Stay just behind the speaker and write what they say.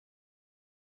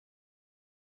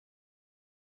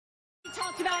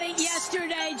talked about it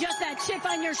yesterday, just that chip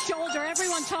on your shoulder.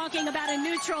 Everyone talking about a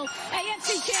neutral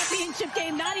AFC championship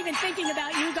game, not even thinking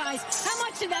about you guys. How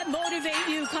much did that motivate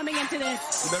you coming into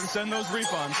this? You better send those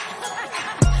refunds.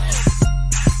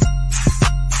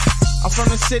 I'm from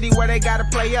the city where they gotta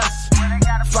play us.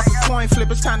 Fuck a coin flip,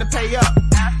 it's time to pay up.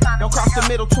 Don't cross the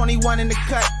middle, 21 in the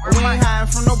cut. We ain't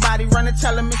hiding from nobody, run and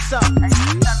tell them it's up.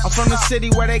 I'm from the city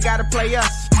where they gotta play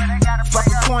us. Fuck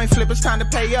a coin flip, it's time to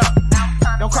pay up.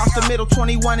 Don't cross the middle,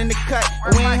 21 in the cut.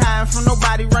 We ain't hiding from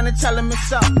nobody, run and tell them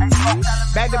it's up.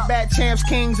 Back-to-back champs,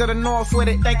 kings of the north with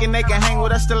it. Thinking they can hang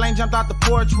with us, still ain't jumped out the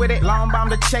porch with it. Long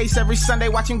bomb to chase every Sunday,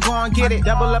 watch him go and get it.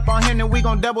 Double up on him, then we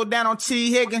gon' double down on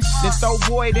T. Higgins. Then throw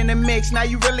Boyd in the mix, now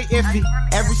you really iffy.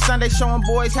 Every Sunday showing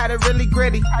boys how to really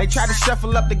gritty. They try to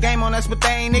shuffle up the game on us, but they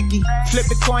ain't icky. Flip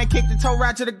the coin, kick the toe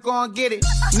right to the go and get it.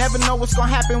 Never know what's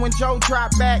gonna happen when Joe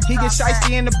drop back. He get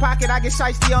shiesty in the pocket, I get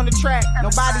shiesty on the track.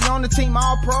 Nobody on the team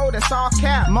all pro, that's all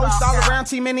cap. Most all around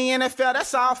team in the NFL,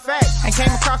 that's all fact. Ain't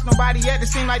came across nobody yet that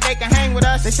seem like they can hang with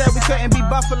us. They said we couldn't be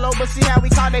Buffalo, but see how we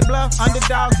call they bluff.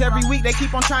 Underdogs every week, they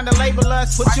keep on trying to label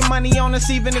us. Put your money on us,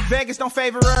 even if Vegas don't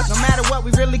favor us. No matter what,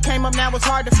 we really came up, now it's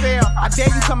hard to fail. I dare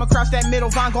you come across that middle,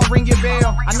 Von gon' ring your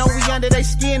bell. I know we under they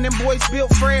skin, them boys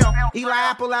built frail. Eli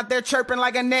Apple out there chirping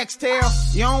like a next tail.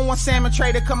 You don't want Salmon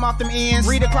Trey to come off them ends.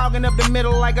 Rita clogging up the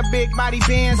middle like a big body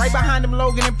Benz. Right behind them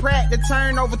Logan and Pratt, the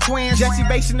turnover twins. Jesse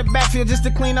Bates in the backfield just to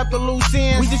clean up the loose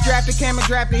ends. We just drafted Cam and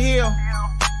drafted Hill.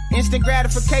 Instant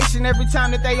gratification every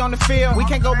time that they on the field. We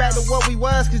can't go back to what we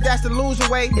was, cause that's the loser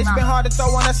way. It's been hard to throw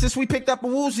on us since we picked up a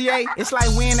woozy, eh? It's like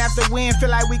win after win, feel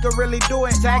like we could really do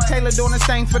it. Zach Taylor doing the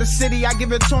same for the city, I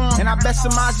give it to him. And I bet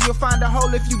Samaji will find a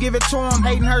hole if you give it to him.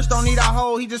 Hayden Hurst don't need a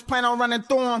hole, he just plan on running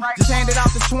through him. Just hand it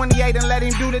off to 28 and let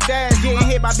him do the dash. Getting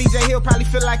hit by BJ Hill probably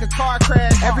feel like a car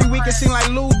crash. Every week it seem like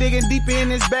Lou digging deeper in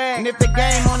his bag. And if the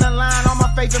game on the line, all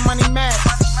my favorite money match.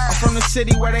 I'm from the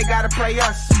city where they gotta play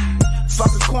us.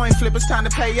 Fuck a coin flip, it's time to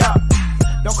pay up.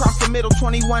 Don't cross the middle,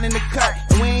 21 in the cut.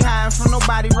 And we ain't hiding from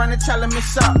nobody, run and tell them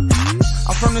it's up.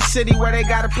 I'm from the city where they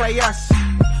gotta play us.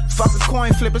 Fuck a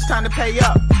coin flip, it's time to pay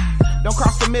up. Don't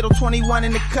cross the middle, 21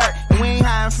 in the cut. And we ain't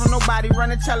hiding from nobody,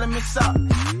 run and tell them it's up.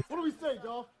 What do we say,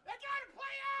 dog? They gotta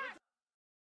play us!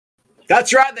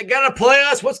 That's right, they gotta play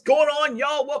us. What's going on,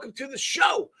 y'all? Welcome to the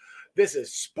show. This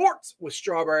is Sports with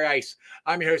Strawberry Ice.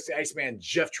 I'm your host, the Iceman,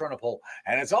 Jeff Trunapole.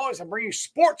 And as always, I'm bringing you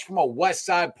sports from a West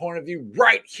Side point of view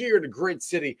right here in the great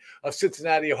city of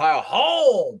Cincinnati, Ohio,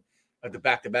 home of the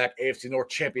back-to-back AFC North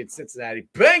champion Cincinnati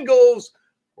Bengals.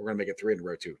 We're going to make it 3 in a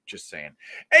row, too. Just saying.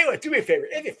 Anyway, do me a favor.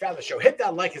 If you found the show, hit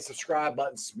that like and subscribe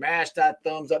button. Smash that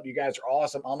thumbs up. You guys are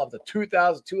awesome. I'm up to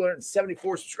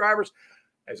 2,274 subscribers.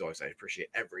 As always, I appreciate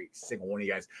every single one of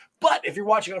you guys. But if you're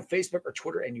watching on Facebook or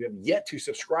Twitter and you have yet to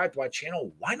subscribe to my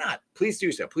channel, why not? Please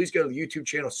do so. Please go to the YouTube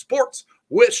channel, Sports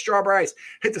with Strawberry Ice.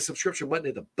 Hit the subscription button,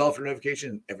 hit the bell for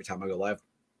notification. Every time I go live,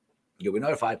 you'll be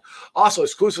notified. Also,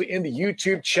 exclusively in the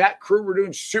YouTube chat crew, we're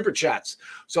doing super chats.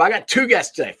 So I got 2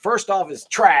 guests today. First off is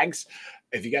Trags.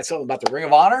 If you got something about the Ring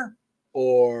of Honor,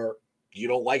 or you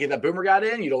don't like it that Boomer got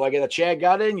in, you don't like it that Chad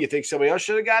got in, you think somebody else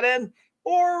should have got in,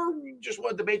 or you just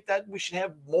want to debate that we should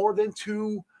have more than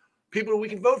 2 people we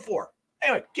can vote for.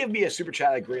 Anyway, give me a super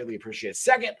chat. I greatly appreciate it.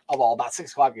 Second of all, about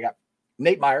 6 o'clock, I got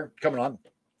Nate Meyer coming on.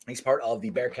 He's part of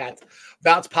the Bearcat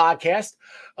Bounce podcast.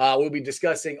 We'll be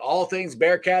discussing all things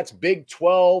Bearcats, Big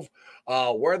 12,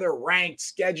 where they're ranked,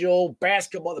 schedule,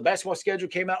 basketball. The basketball schedule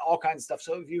came out, all kinds of stuff.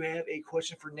 So if you have a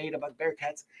question for Nate about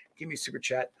Bearcats, give me a super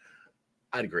chat.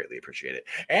 I'd greatly appreciate it.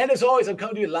 And as always, I'm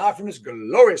coming to you live from this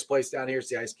glorious place down here. It's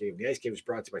the Ice Cave. The Ice Cave is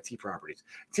brought to you by T Properties.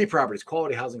 T Properties,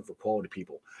 quality housing for quality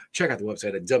people. Check out the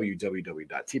website at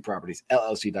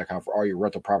www.tpropertiesllc.com for all your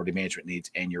rental property management needs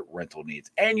and your rental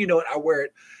needs. And you know what? I wear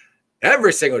it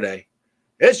every single day.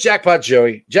 It's Jackpot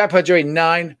Joey.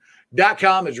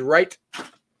 JackpotJoey9.com is right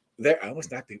there. I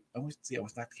almost knocked the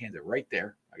candle right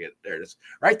there. I get it. There it is.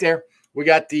 Right there. We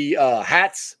got the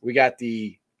hats. We got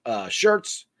the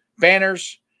shirts.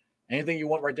 Banners, anything you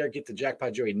want right there, get to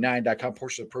jackpotjoey9.com.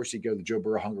 Portion of the proceeds go to the Joe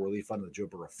Burrow Hunger Relief Fund and the Joe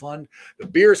Burrow Fund. The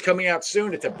beer is coming out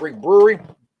soon. It's at Brink Brewery.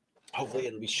 Hopefully,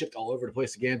 it'll be shipped all over the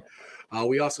place again.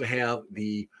 We also have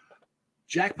the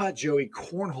Jackpot Joey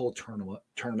Cornhole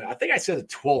Tournament. I think I said the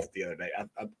 12th the other day.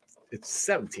 It's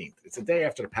 17th. It's the day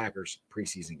after the Packers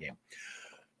preseason game.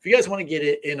 If you guys want to get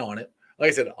in on it, like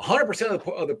I said, 100%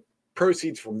 of the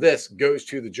proceeds from this goes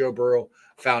to the Joe Burrow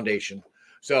Foundation.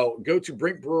 So go to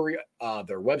Brink Brewery,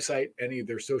 their website, any of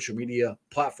their social media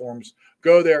platforms.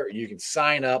 Go there. You can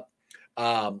sign up.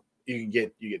 You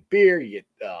get beer, you get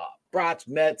brats,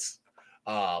 Mets,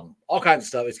 all kinds of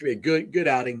stuff. It's gonna be a good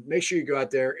outing. Make sure you go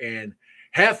out there and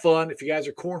have fun. If you guys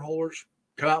are cornholers,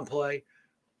 come out and play.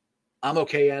 I'm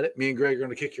okay at it. Me and Greg are going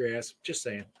to kick your ass. Just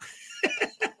saying.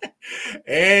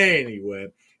 Anyway,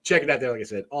 check it out there. Like I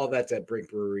said, all that's at Brink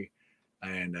Brewery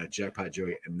and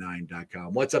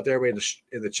jackpotjoy9.com. What's up there, everybody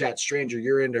in the chat? Stranger,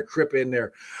 you're in there. Crip in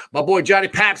there. My boy Johnny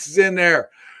Paps is in there.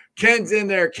 Ken's in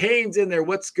there. Kane's in there.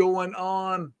 What's going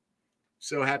on?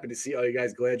 So happy to see all you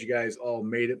guys. Glad you guys all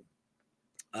made it.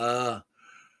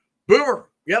 Boomer.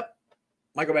 Yep.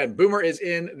 Michael Madden. Boomer is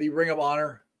in the Ring of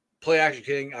Honor. Play action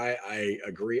king. I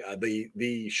agree.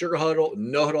 The sugar huddle,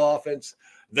 no huddle offense,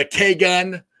 the K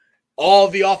gun, all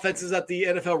the offenses that the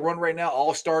NFL run right now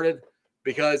all started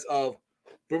because of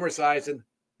Boomer Esiason.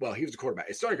 Well, he was the quarterback.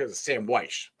 It started because of Sam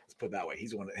Weish. Let's put it that way.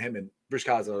 He's the one that him and Bruce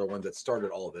Cosler are the ones that started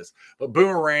all of this. But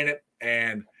Boomer ran it,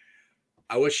 and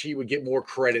I wish he would get more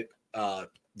credit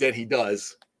than he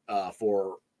does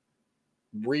for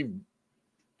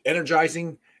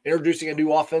introducing a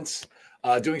new offense.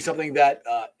 Doing something that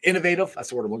innovative, that's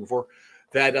the word I'm looking for,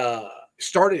 that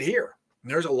started here.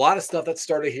 And there's a lot of stuff that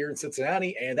started here in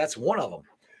Cincinnati, and that's one of them.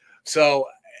 So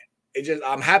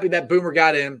I'm happy that Boomer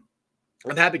got in.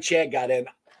 I'm happy Chad got in.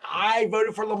 I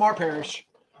voted for Lamar Parrish.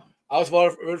 I was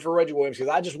voted for Reggie Williams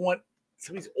because I just want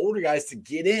some of these older guys to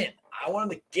get in. I want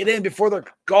them to get in before they're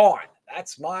gone.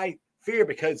 That's my fear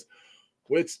because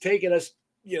it's taken us,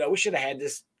 we should have had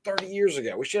this 30 years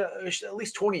ago. We should at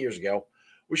least 20 years ago.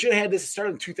 We should have had this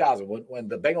started in 2000 when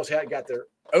the Bengals got their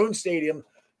own stadium.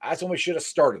 That's when we should have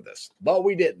started this, but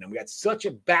we didn't. And we got such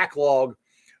a backlog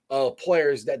of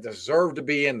players that deserve to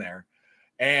be in there.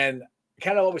 And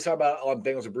kind of what we talked about on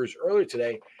Bengals and Bruce earlier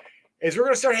today is they're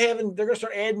going to start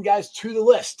adding guys to the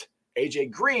list.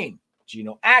 AJ Green,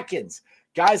 Geno Atkins,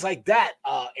 guys like that.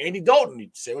 Andy Dalton. You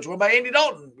say which one about Andy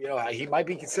Dalton? He might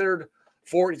be considered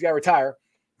for he's got to retire,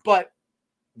 but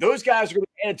those guys are going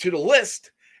to be added to the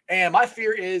list. And my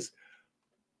fear is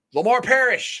Lamar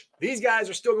Parrish. These guys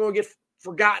are still going to get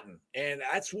forgotten. And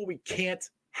that's what we can't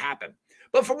happen.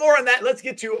 But for more on that, let's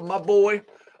get to my boy,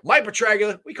 Mike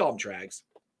Petraglia. We call him Trags.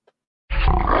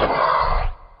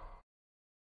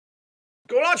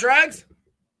 Going on, Trags?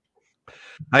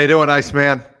 How you doing,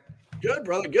 Iceman? Good,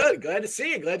 brother. Good. Glad to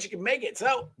see you. Glad you can make it.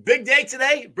 So, big day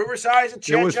today. Boomer Esiason,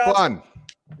 Chad It was Johnson, fun.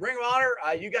 Ring of Honor.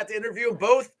 You got to interview them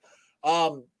both.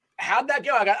 How'd that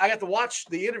go? I got to watch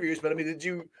the interviews, but I mean,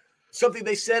 something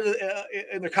they said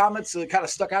in the comments that kind of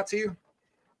stuck out to you?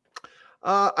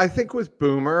 I think with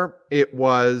Boomer,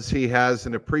 he has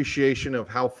an appreciation of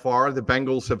how far the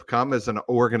Bengals have come as an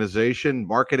organization,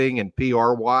 marketing and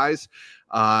PR wise.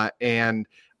 And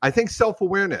I think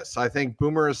self-awareness. I think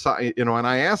Boomer is, and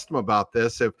I asked him about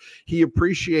this, if he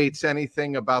appreciates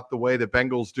anything about the way the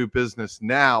Bengals do business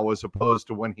now as opposed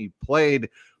to when he played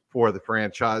for the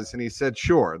franchise. And he said,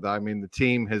 sure. I mean, the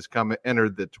team has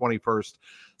entered the 21st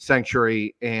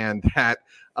century, and that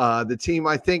the team,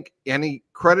 I think, and he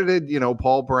credited,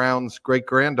 Paul Brown's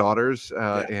great-granddaughters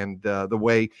and the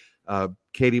way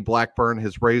Katie Blackburn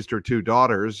has raised her two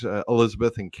daughters,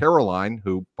 Elizabeth and Caroline,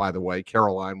 who, by the way,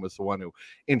 Caroline was the one who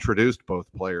introduced both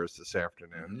players this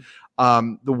afternoon.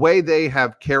 Mm-hmm. The way they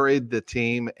have carried the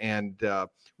team and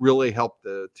really helped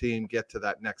the team get to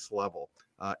that next level.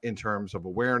 In terms of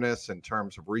awareness, in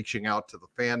terms of reaching out to the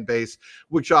fan base,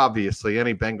 which obviously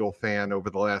any Bengal fan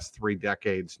over the last 3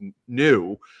 decades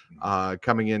knew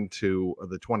coming into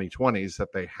the 2020s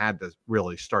that they had to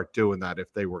really start doing that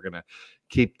if they were going to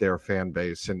keep their fan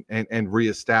base and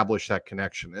reestablish that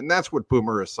connection. And that's what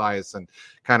Boomer Esiason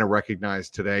kind of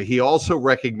recognized today. He also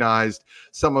recognized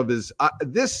some of his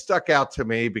this stuck out to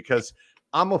me because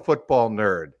I'm a football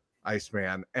nerd,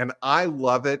 Iceman, and I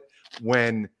love it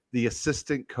when the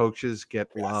assistant coaches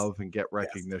get love and get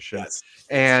recognition. Yes.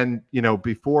 And,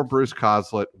 before Bruce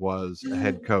Coslet was a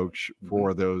head coach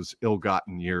for those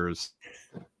ill-gotten years.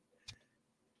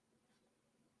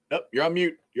 Oh, you're on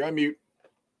mute.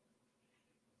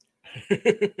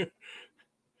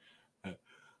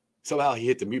 Somehow he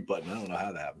hit the mute button. I don't know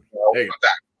how that happened. There you go.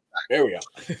 There we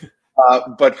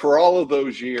go. But for all of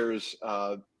those years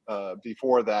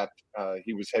before that,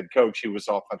 he was head coach. He was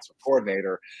offensive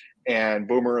coordinator. And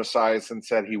Boomer Esiason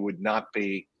said he would not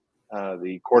be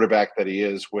the quarterback that he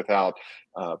is without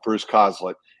Bruce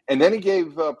Coslet. And then he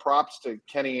gave props to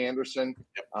Kenny Anderson.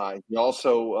 He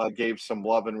also gave some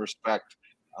love and respect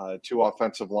to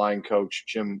offensive line coach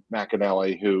Jim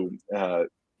McAnally, who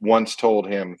once told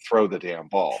him, throw the damn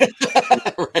ball.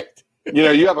 Right.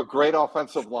 You have a great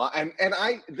offensive line. And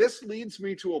this leads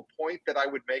me to a point that I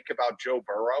would make about Joe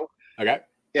Burrow. Okay.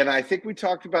 And I think we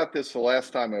talked about this the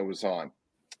last time I was on.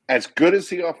 As good as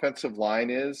the offensive line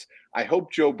is, I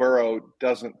hope Joe Burrow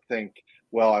doesn't think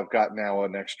well, I've got now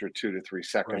an extra 2 to 3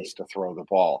 seconds to throw the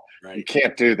ball. Right. You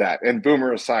can't do that. And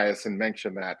Boomer Esiason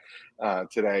mentioned that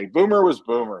today. Boomer was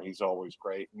Boomer. He's always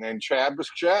great. And then Chad was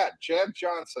Chad. Chad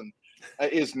Johnson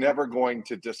is never going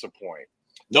to disappoint.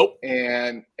 Nope.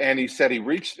 And he said he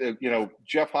reached,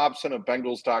 Jeff Hobson of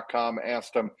Bengals.com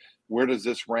asked him, where does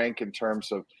this rank in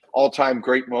terms of all-time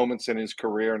great moments in his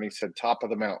career? And he said, top of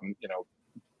the mountain.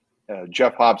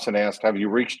 Jeff Hobson asked, have you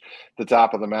reached the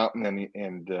top of the mountain?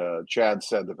 And Chad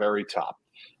said the very top.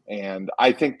 And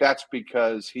I think that's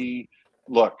because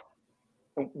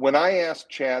when I asked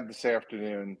Chad this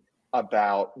afternoon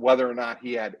about whether or not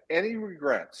he had any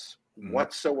regrets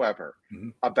whatsoever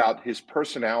about his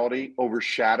personality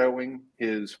overshadowing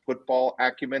his football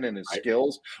acumen and his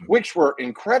skills, which were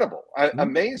incredible,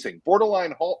 amazing,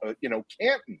 borderline,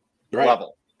 Canton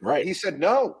level. Right. He said,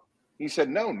 no. He said,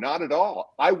 no, not at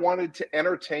all. I wanted to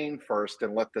entertain first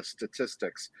and let the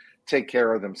statistics take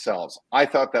care of themselves. I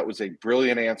thought that was a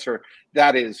brilliant answer.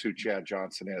 That is who Chad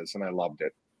Johnson is, and I loved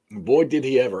it. Boy, did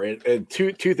he ever. And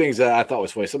two things that I thought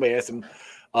was funny. Somebody asked him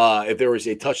if there was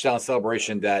a touchdown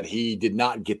celebration that he did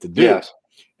not get to do. Yes.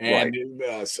 And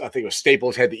I think it was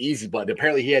Staples had the easy button.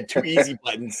 Apparently he had two easy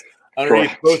buttons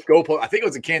underneath both goalposts. I think it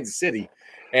was in Kansas City,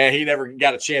 and he never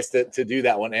got a chance to do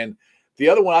that one. And the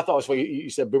other one I thought was funny. You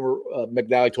said Boomer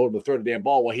McNally told him to throw the damn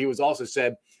ball. Well, he was also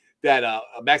said that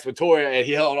Max Montoya, and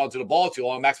he held onto the ball too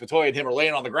long. Max Montoya and him are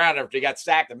laying on the ground after he got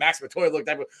sacked, and Max Montoya looked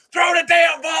at him, throw the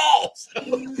damn ball.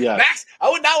 So, Max,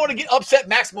 I would not want to get upset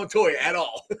Max Montoya at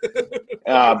all.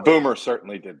 Boomer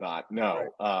certainly did not. No.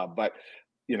 But,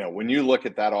 when you look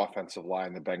at that offensive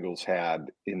line the Bengals had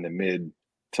in the mid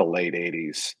to late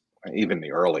 80s, even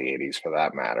the early 80s for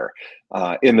that matter,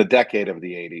 in the decade of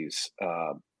the 80s,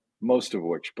 most of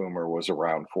which Boomer was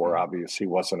around for. Obviously, he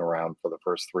wasn't around for the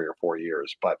first 3 or 4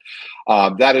 years, but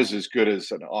that is as good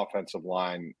as an offensive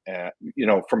line,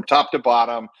 from top to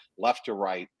bottom, left to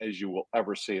right, as you will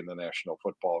ever see in the National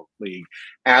Football League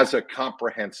as a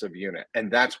comprehensive unit.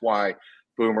 And that's why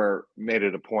Boomer made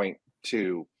it a point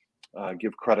to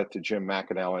give credit to Jim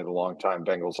McAnally, the longtime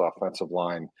Bengals offensive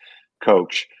line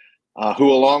coach,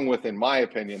 who, along with, in my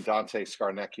opinion, Dante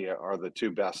Scarnecchia, are the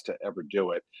two best to ever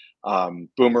do it.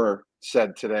 Boomer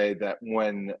said today that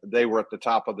when they were at the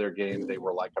top of their game, they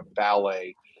were like a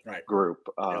ballet group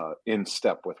in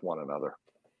step with one another.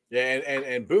 Yeah,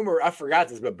 and Boomer, I forgot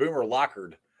this, but Boomer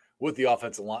lockered with the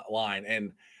offensive line,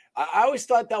 and I always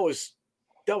thought that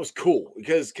was cool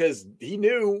because he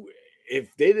knew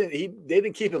if they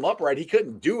didn't keep him upright, he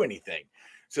couldn't do anything.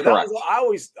 So that was, I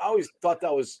always thought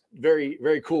that was very,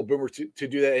 very cool, Boomer, to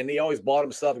do that. And he always bought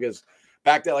him stuff because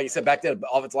back then, like you said,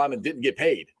 offensive linemen didn't get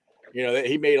paid.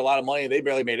 He made a lot of money and they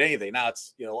barely made anything. Now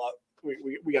it's,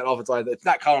 we got offensive line that's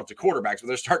not caught up to quarterbacks, but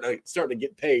they're starting to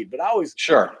get paid. But I always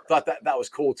thought that was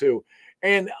cool too.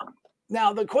 And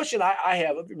now the question I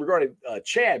have regarding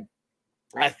Chad,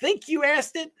 I think you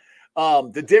asked it,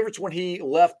 the difference when he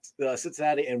left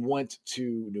Cincinnati and went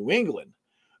to New England.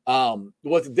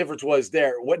 What the difference was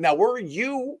there. Were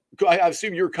you? I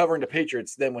assume you were covering the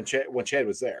Patriots then when Chad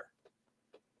was there.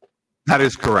 That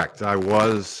is correct. I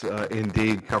was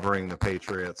indeed covering the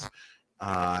Patriots,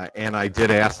 and I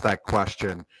did ask that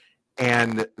question.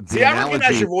 And the I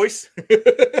recognize your voice.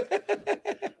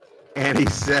 And he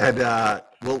said,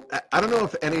 "Well, I don't know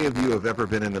if any of you have ever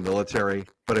been in the military,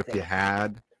 but if you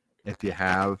have,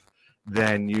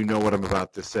 then you know what I'm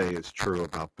about to say is true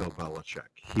about Bill Belichick.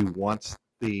 He wants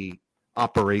the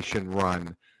operation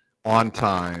run on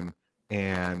time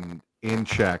and in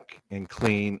check and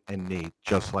clean and neat,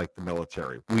 just like the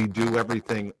military. We do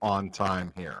everything on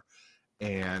time here."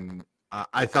 And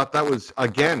I thought that was,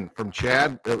 again, from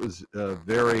Chad, it was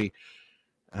very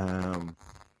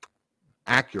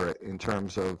accurate in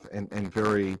terms of, and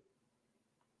very,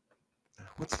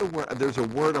 what's the word? There's a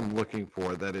word I'm looking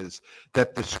for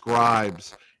that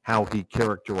describes how he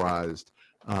characterized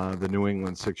the New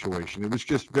England situation. It was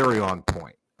just very on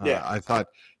point. I thought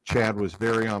Chad was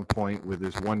very on point with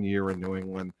his 1 year in New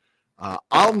England.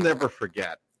 I'll never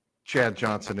forget Chad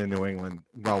Johnson in New England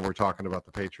while we're talking about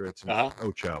the Patriots and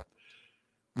Ocho.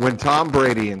 When Tom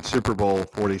Brady in Super Bowl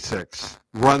 46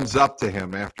 runs up to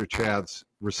him after Chad's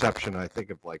reception, I think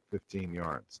of like 15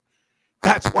 yards.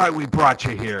 That's why we brought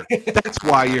you here. That's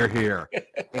why you're here.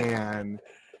 And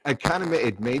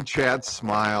it made Chad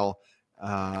smile.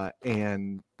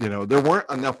 And, there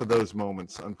weren't enough of those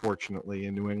moments, unfortunately,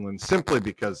 in New England, simply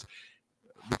because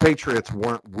the Patriots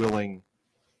weren't willing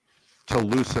to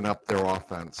loosen up their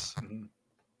offense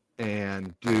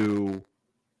and do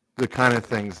the kind of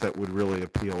things that would really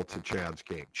appeal to Chad's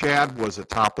game. Chad was a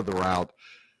top of the route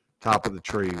top of the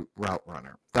tree route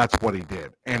runner. That's what he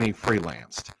did, and he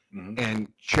freelanced. Mm-hmm. And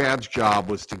Chad's job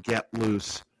was to get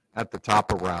loose at the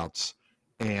top of routes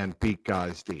and beat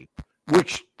guys deep,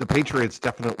 which the Patriots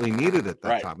definitely needed at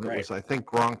that time. It was, I think,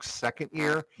 Gronk's second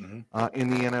year in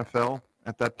the NFL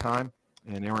at that time,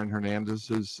 and Aaron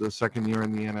Hernandez's second year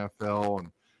in the NFL,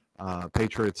 and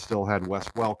Patriots still had Wes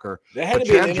Welker. That had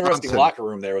to be an interesting locker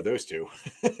room there with those two.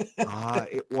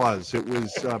 It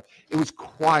was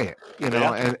quiet,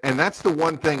 and that's the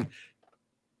one thing.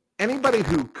 Anybody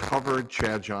who covered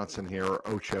Chad Johnson here or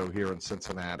Ocho here in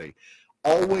Cincinnati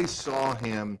always saw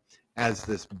him as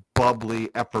this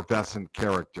bubbly, effervescent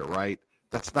character, right?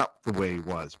 That's not the way he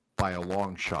was by a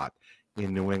long shot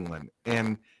in New England.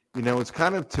 And, it's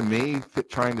kind of, to me,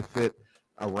 trying to fit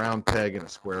a round peg in a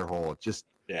square hole. It just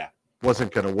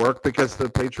wasn't going to work because the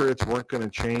Patriots weren't going to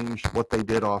change what they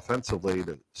did offensively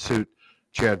to suit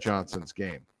Chad Johnson's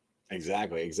game.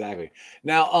 Exactly.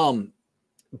 Now,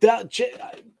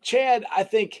 Chad, I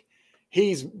think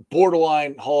he's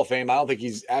borderline Hall of Fame. I don't think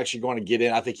he's actually going to get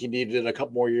in. I think he needed a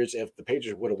couple more years. If the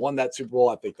Patriots would have won that Super Bowl,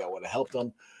 I think that would have helped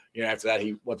him. After that,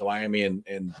 he went to Miami, and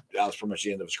that was pretty much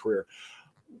the end of his career.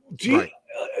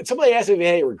 Somebody asked me if he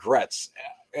had any regrets.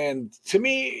 And to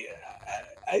me,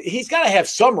 he's got to have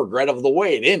some regret of the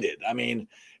way it ended. I mean,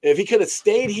 if he could have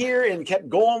stayed here and kept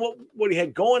going what he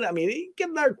had going, I mean, he give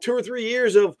him another 2 or 3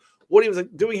 years of what he was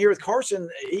doing here with Carson,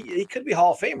 he could be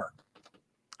Hall of Famer.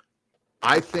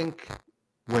 I think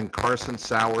when Carson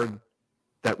soured,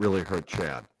 that really hurt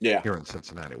Chad here in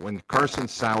Cincinnati. When Carson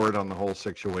soured on the whole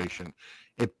situation,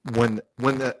 when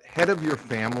the head of your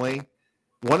family,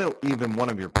 even one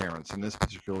of your parents, in this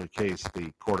particular case,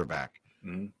 the quarterback,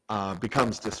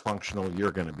 becomes dysfunctional,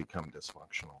 you're going to become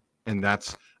dysfunctional. And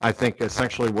that's, I think,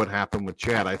 essentially what happened with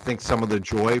Chad. I think some of the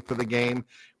joy for the game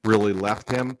really left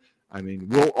him. I mean,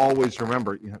 we'll always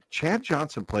remember, Chad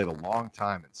Johnson played a long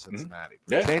time in Cincinnati,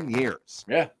 for 10 years.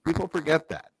 Yeah. People forget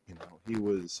that. He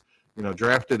was,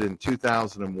 drafted in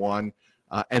 2001,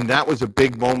 and that was a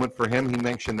big moment for him. He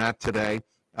mentioned that today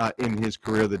in his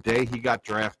career. The day he got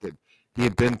drafted, he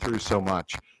had been through so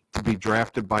much. To be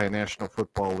drafted by a National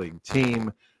Football League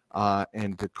team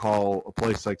and to call a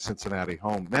place like Cincinnati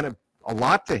home meant a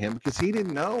lot to him because he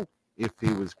didn't know if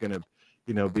he was going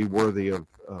to be worthy of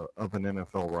an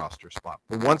NFL roster spot.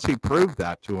 But once he proved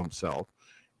that to himself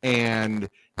and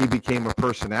he became a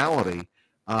personality,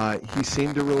 he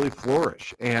seemed to really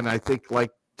flourish. And I think,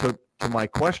 like, to my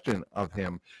question of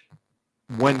him,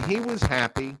 when he was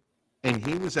happy and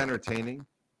he was entertaining,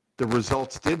 the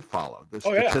results did follow. The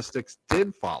statistics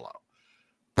did follow.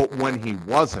 But when he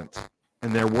wasn't,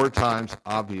 and there were times,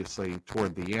 obviously,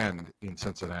 toward the end in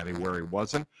Cincinnati where he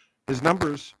wasn't, his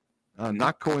numbers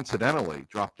not coincidentally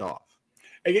dropped off.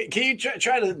 Hey, can you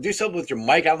try to do something with your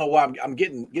mic? I don't know why I'm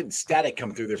getting static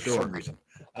come through there for some reason.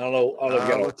 I don't know.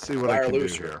 Let's see what I can do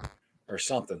here or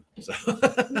something. So,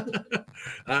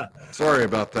 sorry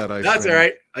about that. That's all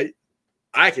right.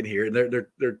 I can hear it.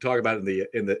 They're talking about it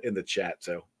in the chat.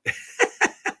 So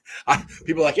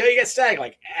people are like, you got static.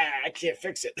 Like, I can't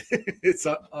fix it. It's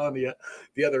on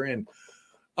the other end.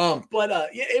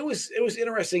 It was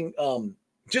interesting.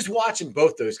 Just watching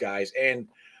both those guys. And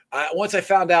once I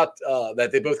found out that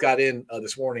they both got in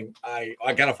this morning, I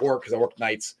got off work because I work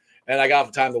nights, and I got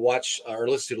off time to watch or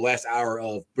listen to the last hour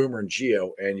of Boomer and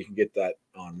Gio, and you can get that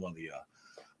on one of the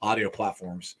audio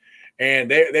platforms.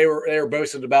 And they were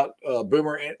boasting about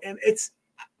Boomer, and it's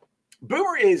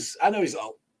Boomer is, I know he's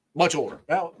much older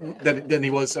now than he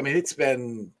was. I mean, it's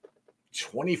been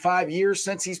 25 years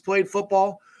since he's played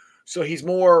football, so he's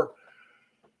more,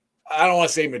 I don't want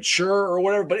to say mature or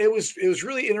whatever, but it was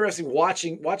really interesting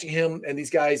watching him and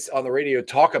these guys on the radio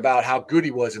talk about how good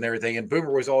he was and everything. And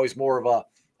Boomer was always more of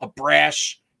a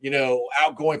brash,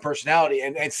 outgoing personality,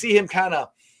 and see him kind of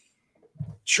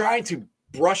trying to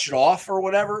brush it off or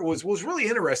whatever was really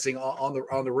interesting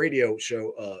on the radio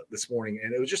show this morning.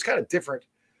 And it was just kind of different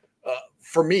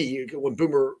for me when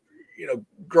Boomer,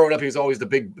 growing up, he was always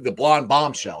the blonde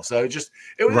bombshell. So it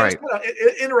was kind of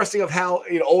interesting of how,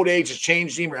 old age has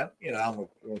changed him. I don't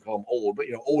want to call him old, but,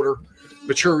 older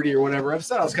maturity or whatever. I just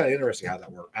thought it was kind of interesting how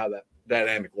that worked, how that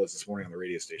dynamic was this morning on the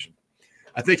radio station.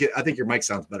 I think your mic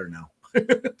sounds better now.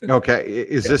 Okay.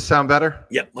 Is this sound better?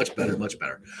 Yeah, much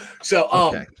better. So,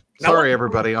 okay. Sorry,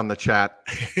 everybody on the chat.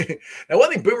 Now,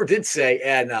 one thing Boomer did say,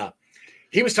 and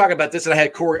he was talking about this, and I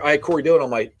had Corey Dillon on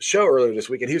my show earlier this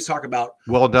week, and he was talking about.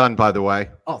 Well done, by the way.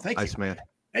 Oh, thank you, Iceman.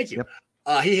 Thank you.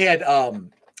 Yep. He had talked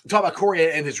about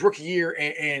Corey and his rookie year,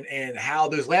 and how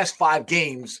those last 5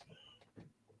 games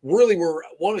really were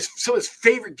some of his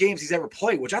favorite games he's ever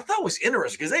played, which I thought was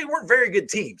interesting because they weren't very good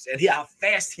teams. And how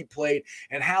fast he played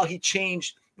and how he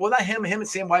changed. Well, not him and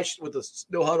Sam White with the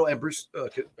no huddle and Bruce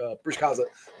Coslet,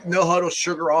 no huddle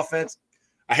sugar offense.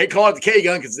 I hate calling it the K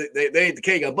gun because they ain't the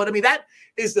K gun, but I mean that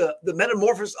is the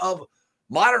metamorphosis of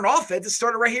modern offense. It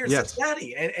started right here in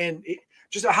Cincinnati, and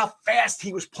just how fast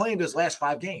he was playing those last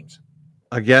 5 games.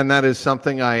 Again, that is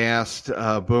something I asked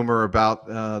Boomer about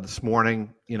this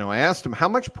morning. I asked him how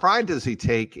much pride does he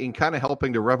take in kind of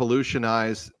helping to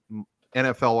revolutionize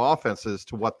NFL offenses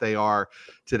to what they are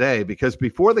today, because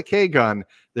before the K gun,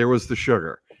 there was the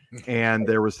sugar and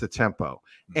there was the tempo.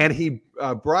 And he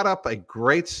brought up a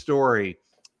great story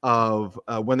of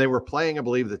when they were playing, I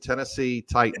believe, the Tennessee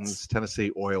Titans,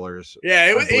 Tennessee Oilers.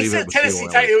 Yeah, he said Tennessee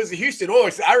Titans. It was the Houston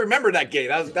Oilers. I remember that game.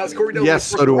 That was Corey Dillon. Yes,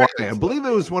 so do I. I believe it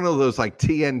was one of those like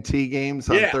TNT games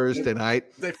on Thursday night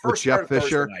with Jeff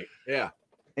Fisher. Yeah.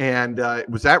 And it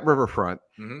was at Riverfront,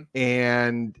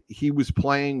 and he was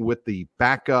playing with the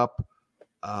backup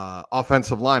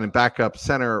offensive line and backup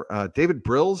center, David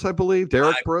Brills, I believe,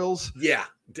 Derek Brills. Yeah,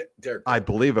 Derek. I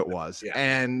believe it was. Yeah.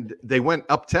 And they went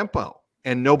up tempo,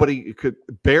 and nobody could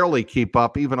barely keep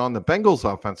up, even on the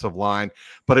Bengals offensive line.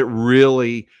 But it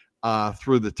really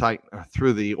threw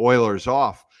the Oilers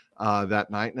off that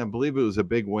night, and I believe it was a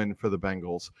big win for the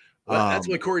Bengals. That's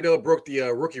when Corey Dillon broke the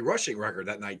rookie rushing record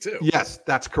that night, too. Yes,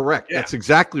 that's correct. Yeah. That's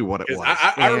exactly what it was.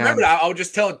 I remember that. I was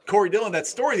just telling Corey Dillon that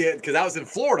story because I was in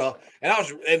Florida, and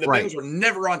the Bengals were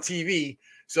never on TV.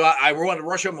 So I wanted to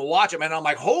rush up and watch him, and I'm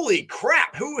like, holy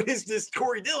crap, who is this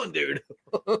Corey Dillon dude?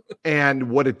 And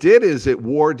what it did is it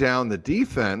wore down the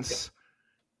defense,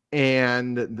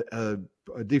 and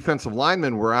defensive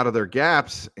linemen were out of their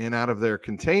gaps and out of their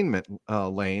containment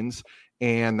lanes.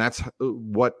 And that's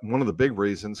one of the big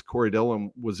reasons Corey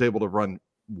Dillon was able to run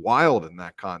wild in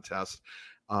that contest.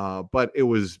 But it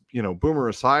was,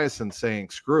 Boomer Esiason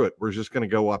saying, screw it, we're just going to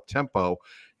go up tempo.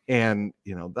 And,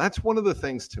 that's one of the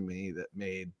things to me that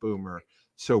made Boomer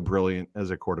so brilliant as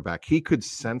a quarterback. He could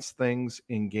sense things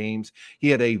in games. He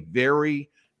had a very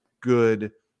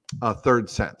good third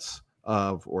sense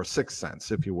or sixth sense,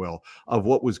 if you will, of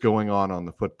what was going on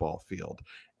the football field.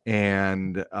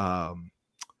 And,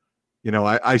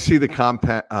 I see the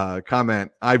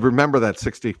comment. I remember that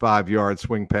 65-yard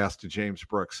swing pass to James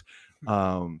Brooks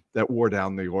that wore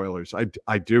down the Oilers.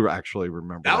 I do actually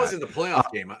remember that. That was in the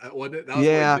playoff game, wasn't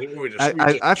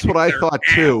it? That's what I thought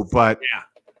too. But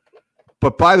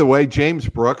by the way, James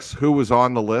Brooks, who was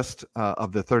on the list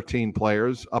of the 13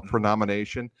 players up for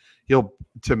nomination,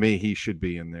 he should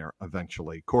be in there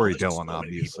eventually. Corey Dillon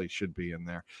obviously should be in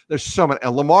there. There's so many.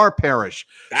 Lamar Parrish.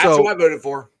 That's who I voted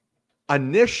for.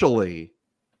 Initially,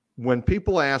 when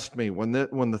people asked me, when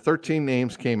the 13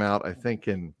 names came out, I think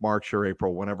in March or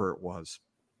April, whenever it was,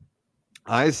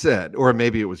 I said, or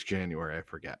maybe it was January, I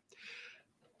forget.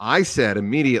 I said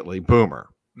immediately, Boomer.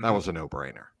 That was a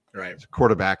no-brainer. Right.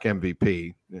 Quarterback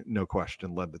MVP, no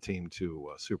question, led the team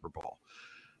to Super Bowl.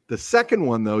 The second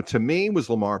one, though, to me was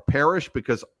Lamar Parrish,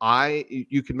 because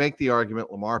you can make the argument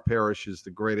Lamar Parrish is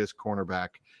the greatest cornerback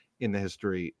in the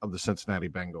history of the Cincinnati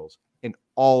Bengals. In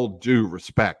all due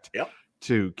respect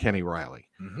to Kenny Riley.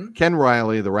 Ken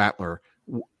Riley, the Rattler,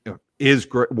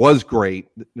 was great.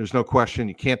 There's no question.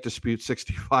 You can't dispute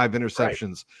 65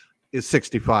 interceptions is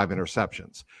 65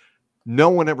 interceptions. No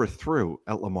one ever threw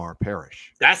at Lamar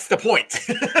Parrish. That's the point.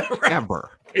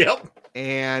 Ever. Yep.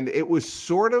 And it was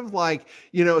sort of like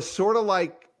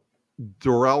Darrelle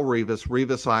Revis,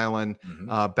 Revis Island,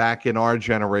 back in our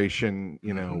generation,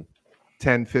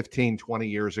 10, 15, 20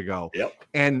 years ago. Yep.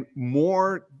 And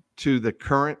more to the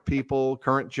current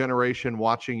generation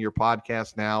watching your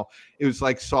podcast now, it was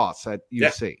like Sauce at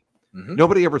UC.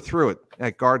 Nobody ever threw it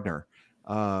at Gardner.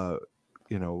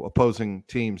 Opposing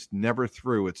teams never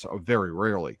threw it, very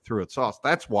rarely threw at Sauce.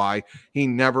 That's why he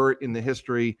never, in the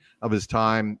history of his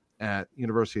time at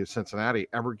University of Cincinnati,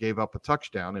 ever gave up a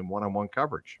touchdown in one-on-one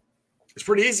coverage. It's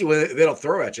pretty easy when they don't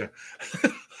throw at you.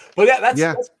 But that's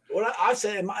what I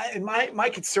said. My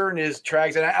concern is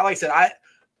Trags, and like I said,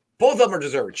 both of them are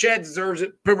deserved. Chad deserves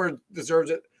it. Boomer deserves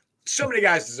it. So many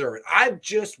guys deserve it. I'm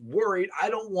just worried. I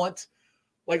don't want,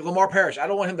 like Lamar Parrish, I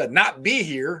don't want him to not be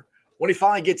here when he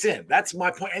finally gets in. That's my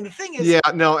point. And the thing is,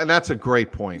 and that's a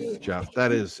great point, Jeff.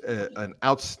 That is an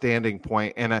outstanding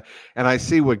point. And I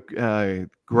see what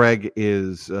Greg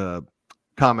is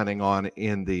commenting on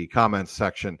in the comments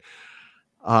section.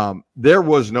 There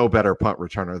was no better punt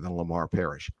returner than Lamar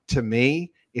Parrish. To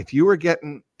me, if you were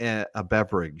getting a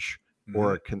beverage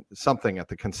or something at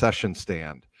the concession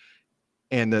stand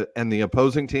and the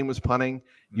opposing team was punting,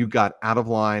 you got out of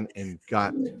line and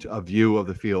got a view of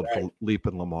the field for Leap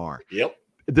and Lamar. Yep.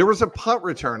 There was a punt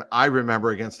return I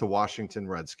remember against the Washington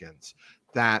Redskins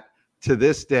that to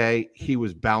this day he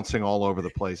was bouncing all over the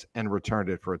place and returned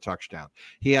it for a touchdown.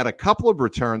 He had a couple of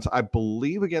returns, I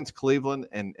believe, against Cleveland.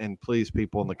 And please,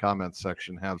 people in the comments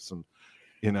section, have some,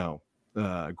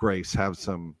 grace, have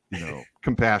some,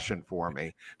 compassion for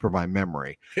me for my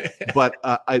memory. But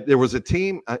there was a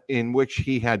team in which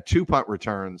he had two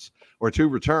returns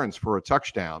for a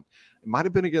touchdown. It might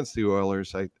have been against the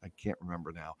Oilers. I can't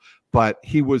remember now, but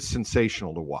he was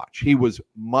sensational to watch. He was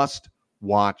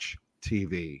must-watch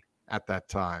TV at that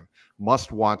time.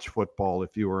 Must-watch football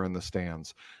if you were in the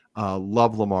stands.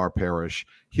 Love Lamar Parrish.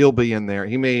 He'll be in there.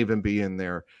 He may even be in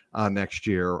there next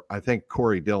year. I think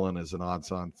Corey Dillon is an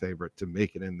odds-on favorite to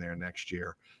make it in there next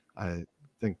year. I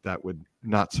think that would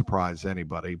not surprise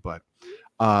anybody. But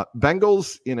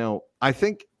Bengals, I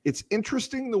think it's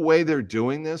interesting the way they're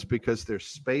doing this because they're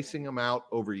spacing them out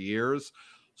over years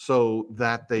so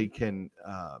that they can,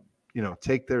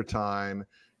 take their time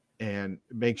and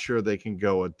make sure they can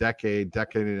go a decade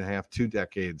and a half, 2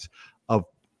 decades of,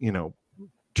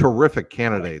 terrific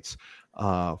candidates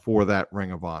for that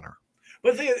Ring of Honor.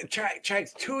 But the thing is,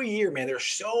 Trags, 2 a year, man. There's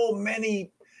so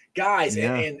many guys,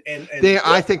 and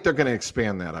I think they're going to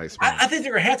expand that, Iceman. I think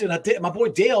they're going to have to. And my boy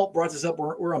Dale brought this up.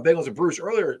 We're on Bengals and Bruce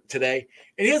earlier today,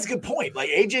 and he has a good point. Like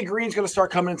AJ Green's going to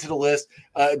start coming into the list.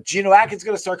 Geno Atkins is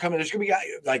going to start coming. There's going to be guys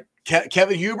like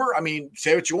Kevin Huber. I mean,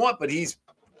 say what you want, but he's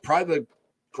probably the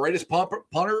greatest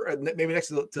punter, maybe next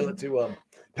to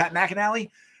Pat McInally.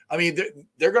 I mean,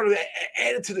 they're going to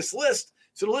add it to this list,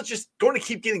 so the list just going to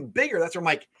keep getting bigger. That's where I'm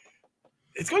like,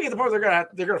 it's going to get to the point where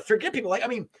they're going to forget people. Like, I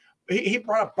mean. He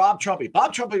brought up Bob Trumpy.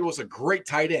 Bob Trumpy was a great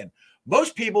tight end.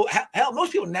 Most people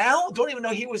now don't even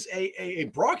know he was a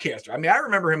broadcaster. I mean, I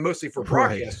remember him mostly for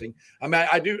broadcasting. Right.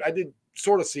 I mean, I did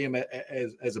sort of see him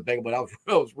as a Bengal, but I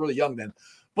was really young then.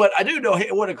 But I do know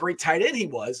what a great tight end he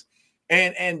was,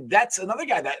 and that's another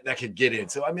guy that could get in.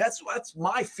 So I mean, that's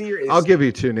my fear. I'll give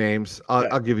you 2 names.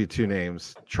 I'll give you 2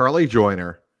 names: Charlie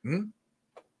Joyner.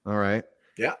 Mm-hmm. All right.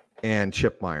 Yeah. And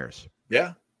Chip Myers.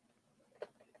 Yeah.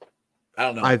 I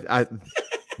don't know. I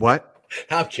what?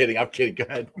 I'm kidding. Go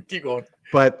ahead. Keep going.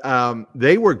 But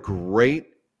they were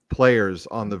great players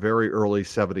on the very early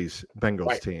 70s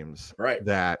Bengals teams. Right.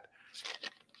 That,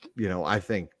 I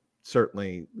think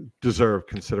certainly deserve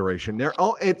consideration.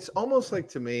 It's almost like,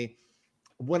 to me,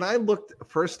 when I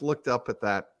first looked up at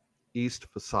that east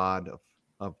facade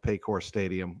of Paycor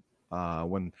Stadium,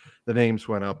 when the names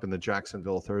went up in the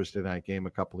Jacksonville Thursday night game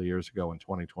a couple of years ago in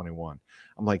 2021.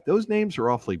 I'm like, those names are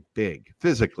awfully big,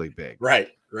 physically big. Right.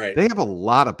 They have a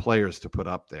lot of players to put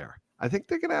up there. I think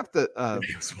they're going to have to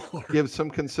give some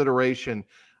consideration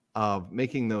of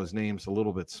making those names a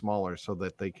little bit smaller so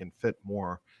that they can fit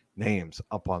more names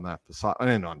up on that facade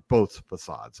and on both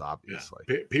facades, obviously.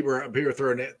 Yeah. People are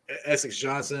throwing Essex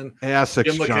Johnson,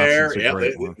 Jim LeClaire.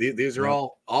 These are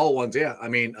all ones. Yeah, I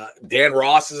mean, Dan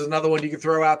Ross is another one you can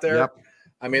throw out there. Yep.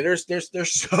 I mean, there's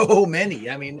so many.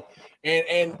 I mean,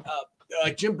 and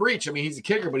like Jim Breach. I mean, he's a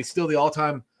kicker, but he's still the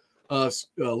all-time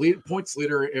points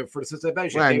leader for the Cincinnati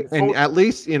Bengals. Right. And at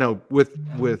least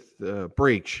with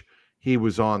Breach, he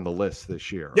was on the list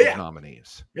this year of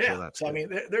nominees. Yeah. So I mean,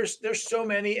 there's so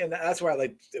many, and that's why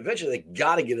eventually they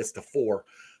got to get us to 4.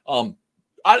 Some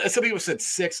people said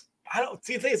 6. I don't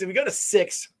see. The thing is, if we go to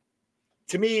 6,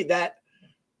 to me that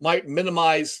might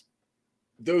minimize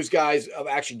those guys of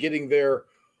actually getting their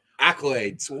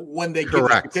accolades when they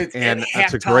correct. And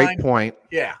that's a great point.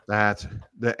 Yeah.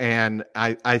 And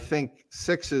I think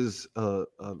 6 is a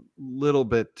little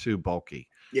bit too bulky.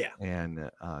 Yeah.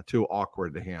 And too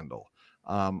awkward to handle.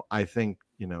 I think,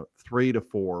 3 to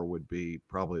 4 would be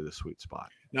probably the sweet spot.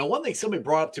 Now, one thing somebody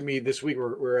brought up to me this week,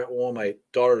 we're at one of my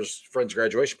daughter's friend's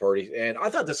graduation party, and I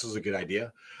thought this was a good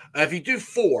idea. If you do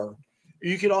 4,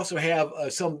 you could also have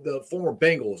some of the former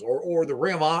Bengals or the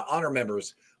Ring of Honor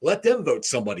members, let them vote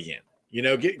somebody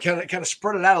in. Get kind of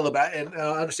spread it out a little bit, and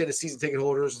understand the season ticket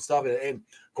holders and stuff. And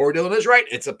Corey Dillon is right;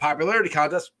 it's a popularity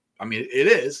contest. I mean, it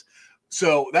is.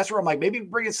 So that's where I'm like, maybe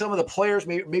bringing some of the players,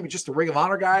 maybe just the Ring of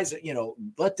Honor guys,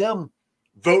 let them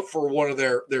vote for one of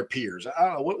their peers. I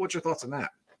don't know. What's your thoughts on that?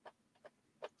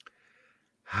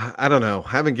 I don't know. I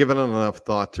haven't given it enough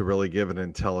thought to really give it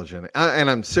intelligent. And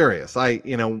I'm serious.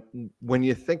 When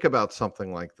you think about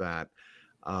something like that,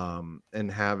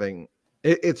 and having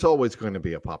it's always going to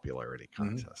be a popularity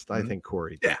contest. Mm-hmm. I think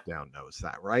Corey down knows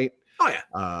that, right? Oh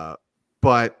yeah.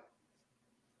 But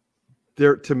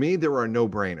to me, there are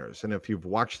no-brainers. And if you've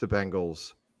watched the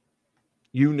Bengals,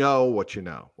 you know what you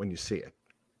know when you see it.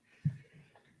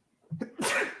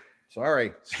 Sorry.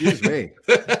 Excuse me.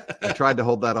 I tried to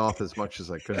hold that off as much as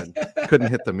I could.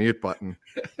 Couldn't hit the mute button.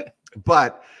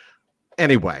 But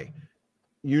anyway,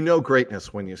 you know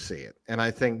greatness when you see it. And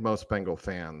I think most Bengal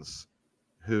fans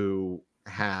who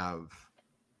have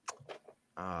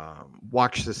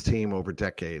watched this team over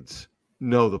decades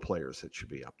know the players that should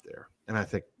be up there. And I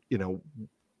think,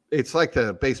 it's like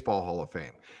the Baseball Hall of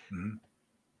Fame. Mm-hmm.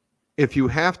 If you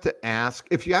have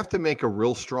to make a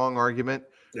real strong argument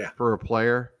for a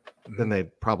player, then they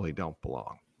probably don't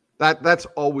belong. That's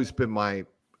always been my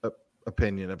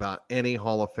opinion about any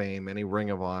Hall of Fame, any Ring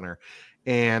of Honor.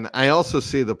 And I also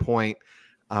see the point,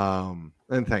 and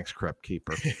thanks, Crep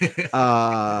Keeper.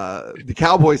 The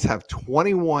Cowboys have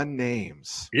 21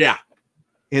 names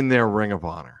in their Ring of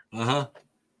Honor.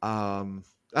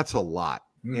 That's a lot.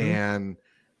 Mm-hmm. And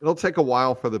it'll take a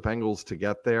while for the Bengals to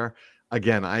get there.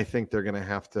 Again, I think they're going to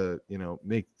have to,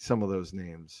 make some of those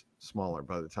names smaller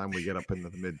by the time we get up into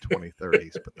the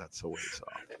mid-2030s, but that's a ways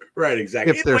off. Right,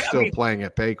 exactly. If they're still playing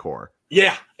at Baycor.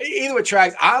 Yeah, either way,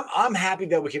 Trags, I'm happy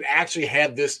that we can actually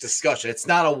have this discussion. It's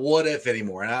not a what if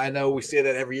anymore, and I know we say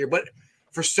that every year, but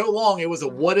for so long it was a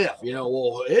what if.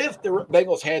 Well, if the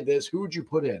Bengals had this, who would you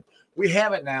put in? We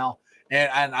have it now,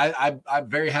 and I'm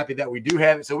very happy that we do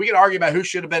have it. So we can argue about who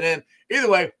should have been in. Either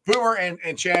way, Boomer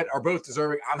and Chad are both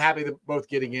deserving. I'm happy they're both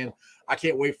getting in. I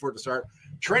can't wait for it to start.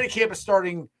 Training camp is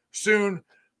starting soon.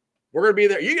 We're going to be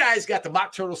there. You guys got the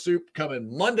mock turtle soup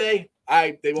coming Monday.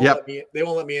 They won't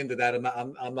let me into that.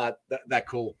 I'm not that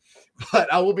cool,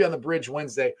 but I will be on the bridge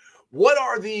Wednesday. What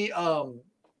are the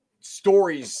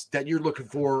stories that you're looking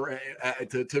for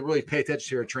to really pay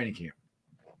attention to at training camp?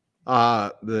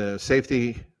 The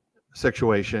safety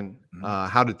situation.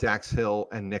 How did Dax Hill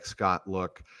and Nick Scott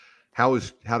look? How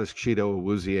does Cheeto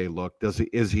Awuzie look?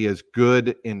 Is he as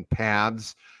good in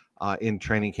pads in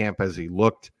training camp as he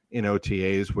looked in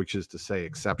OTAs, which is to say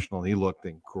exceptional? He looked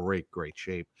in great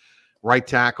shape. Right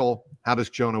tackle, how does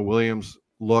Jonah Williams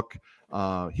look?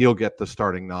 He'll get the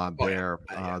starting nod there.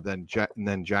 Then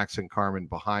Jackson Carman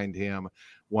behind him.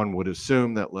 One would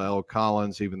assume that La'el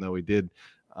Collins, even though he did,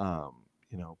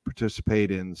 participate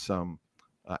in some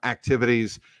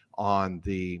activities on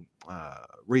the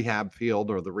rehab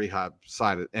field or the rehab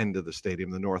side end of the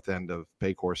stadium, the north end of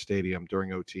Baycor Stadium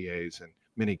during OTAs and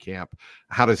minicamp.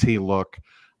 How does he look?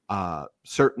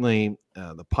 Certainly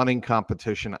the punting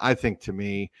competition, I think to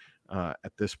me,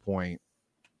 at this point,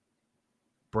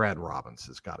 Brad Robbins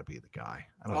has got to be the guy.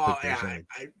 I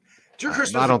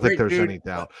don't think there's any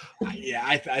doubt.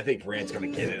 I think Brad's going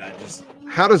to get it.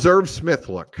 How does Irv Smith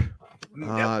look?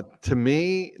 To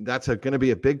me, that's going to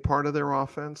be a big part of their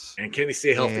offense. And can he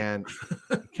stay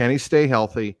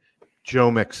healthy?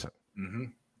 Joe Mixon. Mm-hmm.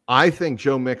 I think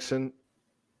Joe Mixon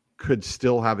could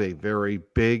still have a very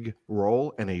big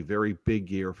role and a very big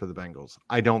year for the Bengals.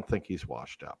 I don't think he's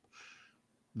washed up.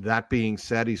 That being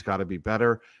said, he's got to be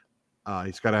better.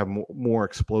 He's got to have more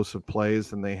explosive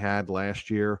plays than they had last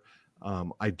year.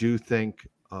 I do think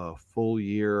another full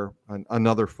year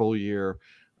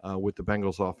with the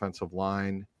Bengals offensive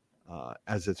line,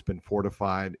 as it's been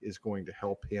fortified, is going to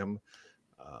help him.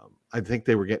 I think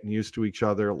they were getting used to each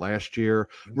other last year.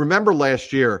 Remember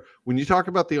last year, when you talk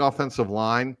about the offensive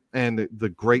line and the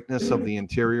greatness of the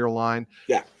interior line,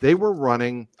 they were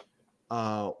running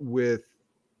with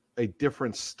a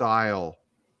different style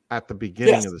at the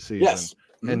beginning of the season. Yes.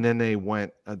 And then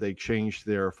they changed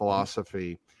their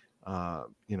philosophy,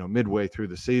 midway through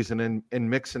the season, and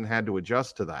Mixon had to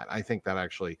adjust to that. I think that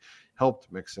actually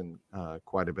helped Mixon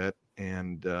quite a bit.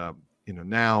 And,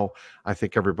 now I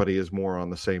think everybody is more on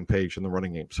the same page in the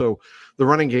running game. So the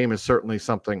running game is certainly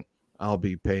something I'll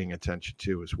be paying attention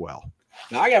to as well.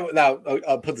 Now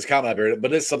I'll put this comment up here,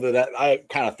 but it's something that I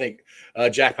kind of think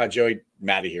Jackpot Joey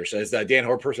Matty here says that Dan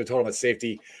Hort personally told him at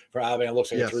safety for Alabama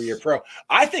looks like a 3-year pro.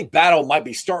 I think Battle might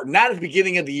be starting not at the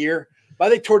beginning of the year, but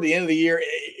I think toward the end of the year,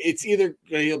 it's either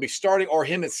he'll be starting or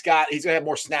him and Scott. He's going to have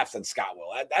more snaps than Scott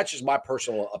will. That's just my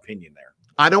personal opinion there.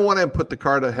 I don't want to put the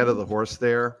cart ahead of the horse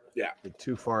there. Yeah.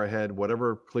 Too far ahead,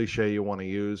 whatever cliche you want to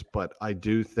use. But I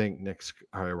do think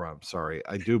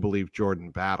I do believe Jordan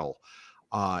Battle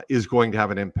is going to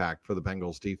have an impact for the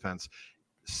Bengals defense,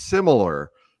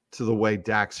 similar to the way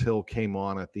Dax Hill came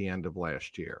on at the end of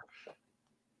last year.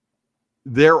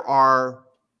 There are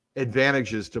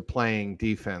advantages to playing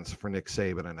defense for Nick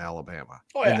Saban in Alabama.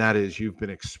 And that is you've been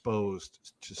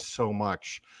exposed to so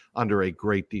much under a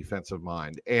great defensive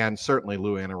mind. And certainly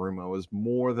Lou Anarumo is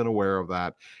more than aware of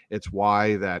that. It's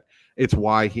why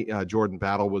Jordan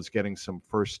Battle was getting some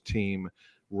first team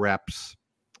reps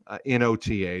in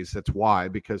OTAs. That's why,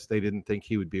 because they didn't think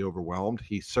he would be overwhelmed.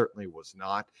 He certainly was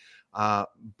not.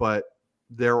 But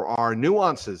there are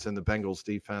nuances in the Bengals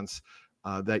defense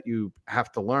that you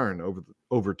have to learn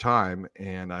over time.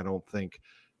 And I don't think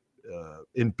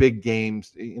in big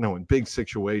games, in big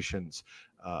situations,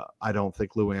 I don't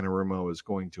think Lou Anarumo is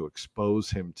going to expose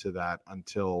him to that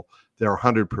until they're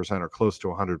 100% or close to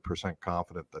 100%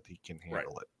 confident that he can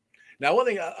handle it. Now, one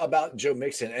thing about Joe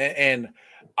Mixon, and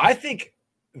I think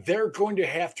they're going to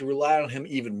have to rely on him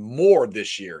even more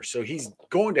this year. So he's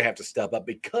going to have to step up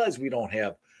because we don't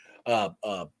have a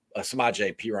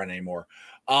Samaje Perine anymore.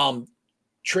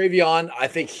 Travion, I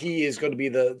think he is going to be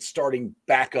the starting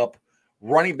backup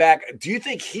running back. Do you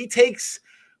think he takes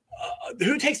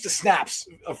who takes the snaps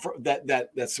that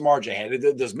Samaje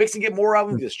had? Does Mixon get more of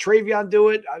them? Does Travion do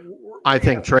it? I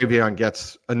think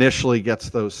Travion initially gets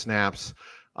those snaps.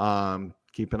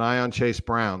 Keep an eye on Chase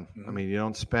Brown. Mm-hmm. I mean, you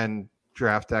don't spend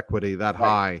draft equity that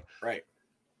high, right?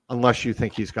 Unless you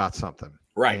think he's got something,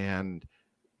 right? And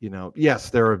yes,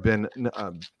 there have been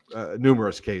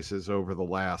numerous cases over the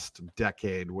last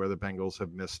decade where the Bengals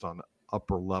have missed on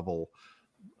upper level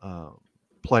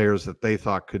players that they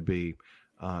thought could be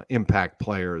impact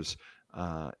players,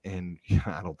 and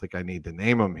I don't think I need to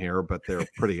name them here, but they're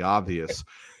pretty obvious.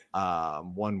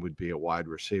 One would be a wide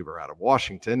receiver out of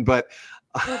Washington, but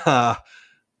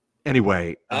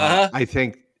anyway, I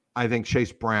think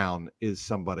Chase Brown is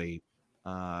somebody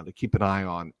to keep an eye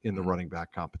on in the running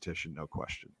back competition, no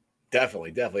question.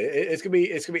 Definitely. It's gonna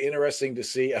be interesting to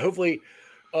see. Hopefully,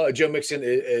 Joe Mixon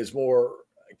is more.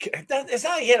 It's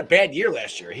not like he had a bad year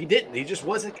last year. He didn't. He just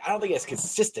wasn't. I don't think it's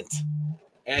consistent.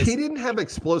 He didn't have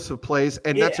explosive plays,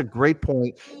 and that's a great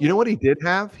point. You know what he did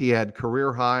have? He had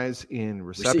career highs in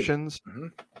receptions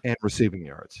and receiving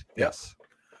yards. Yes.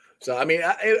 So, I mean,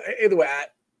 either way,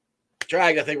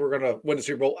 Drag, I think we're going to win the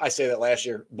Super Bowl. I say that last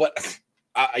year, but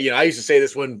I used to say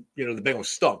this when the Bengals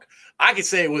stunk. I could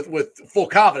say with full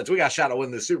confidence we got a shot at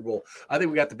winning the Super Bowl. I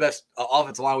think we got the best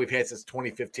offensive line we've had since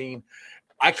 2015.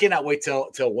 I cannot wait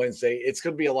till Wednesday. It's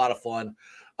going to be a lot of fun.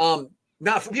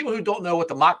 Now, for people who don't know what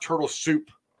the mock turtle soup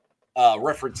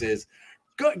reference is,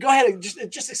 go ahead and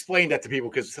just explain that to people,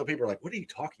 because some people are like, "What are you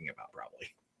talking about?" Probably.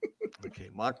 Okay,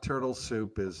 mock turtle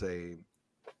soup is a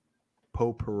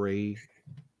potpourri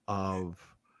of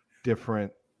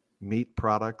different meat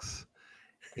products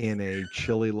in a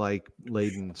chili-like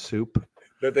laden soup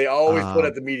that they always put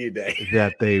at the media day.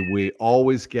 We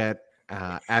always get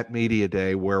at media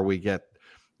day, where we get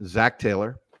Zach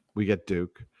Taylor, we get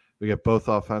Duke. We get both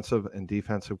offensive and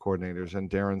defensive coordinators and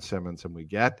Darren Simmons, and we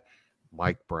get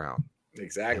Mike Brown.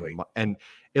 Exactly. And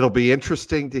it'll be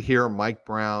interesting to hear Mike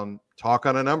Brown talk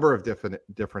on a number of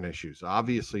different issues.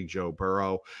 Obviously, Joe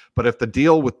Burrow. But if the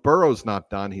deal with Burrow's not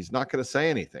done, he's not going to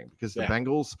say anything, because the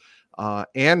Bengals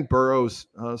and Burrow's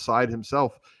side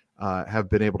himself have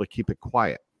been able to keep it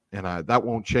quiet. And that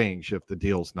won't change if the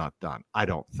deal's not done, I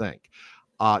don't think.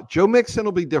 Joe Mixon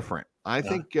will be different. I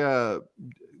think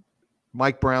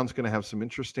Mike Brown's going to have some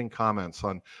interesting comments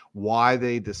on why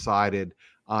they decided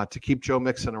to keep Joe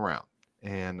Mixon around.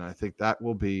 And I think that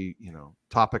will be,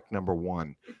 topic number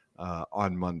one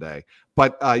on Monday.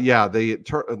 But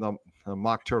the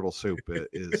mock turtle soup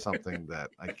is something that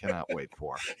I cannot wait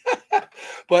for.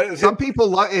 But some people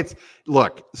love it.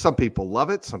 Look, some people love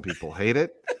it. Some people hate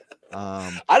it.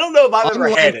 I don't know if I've ever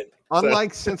had it.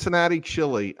 Unlike Cincinnati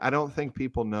chili, I don't think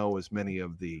people know as many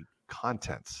of the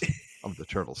contents of the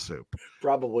turtle soup.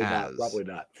 Probably not.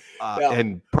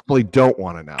 And probably don't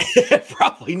want to know.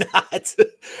 Probably not.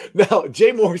 No,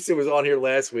 Jay Morrison was on here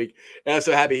last week, and I'm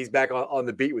so happy he's back on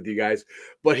the beat with you guys.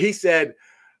 But he said,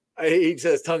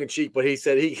 tongue in cheek, but he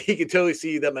said he could totally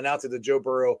see them announcing the Joe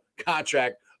Burrow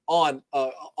contract on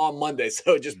Monday.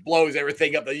 So it just blows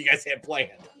everything up that you guys had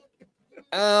planned.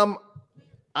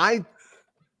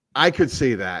 I could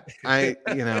see that. I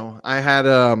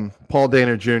had Paul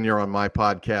Dana Jr. on my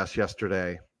podcast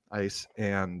yesterday,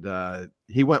 and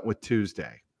he went with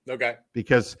Tuesday. Okay.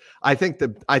 Because I think the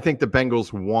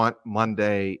Bengals want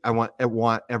Monday. I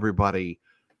want everybody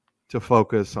to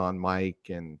focus on Mike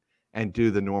and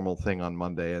do the normal thing on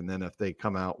Monday, and then if they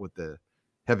come out with the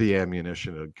heavy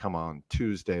ammunition, it would come on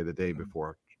Tuesday, the day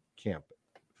before camp.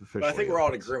 But I think we're all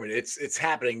in agreement. It's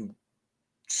happening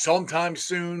sometime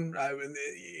soon.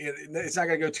 It's not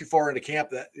going to go too far into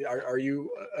camp. Are you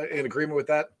in agreement with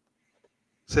that?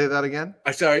 Say that again.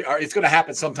 I'm sorry. It's going to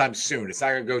happen sometime soon. It's not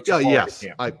going to go too far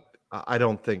into camp. I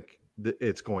don't think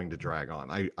it's going to drag on.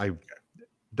 I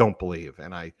don't believe,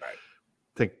 and I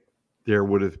think there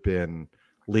would have been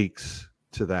leaks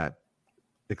to that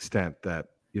extent that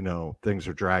things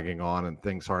are dragging on and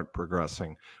things aren't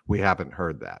progressing. We haven't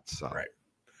heard that, so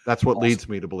that's what leads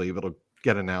me to believe it'll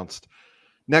get announced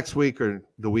next week or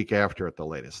the week after at the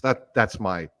latest. That's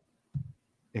my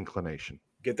inclination.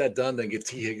 Get that done, then get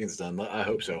T. Higgins done. I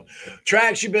hope so.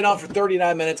 Trags, you've been on for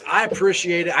 39 minutes. I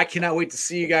appreciate it. I cannot wait to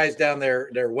see you guys down there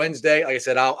Wednesday. Like I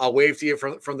said, I'll wave to you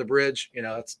from the bridge. You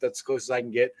know, that's as close as I can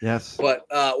get. Yes. But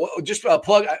just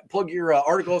plug your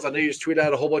articles. I know you just tweeted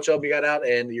out a whole bunch of them you got out,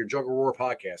 and your Jungle Roar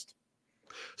podcast.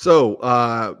 So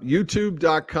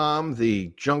youtube.com,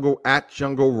 the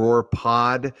Jungle Roar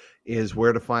Pod is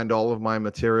where to find all of my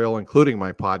material, including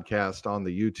my podcast on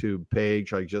the YouTube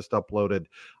page. I just uploaded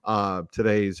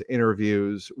today's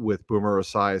interviews with Boomer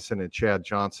Esiason and Chad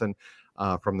Johnson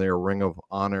from their Ring of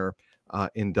Honor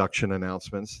induction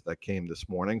announcements that came this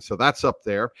morning. So that's up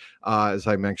there. As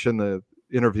I mentioned, the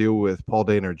interview with Paul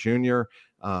Dehner Jr.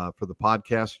 For the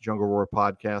podcast, Jungle Roar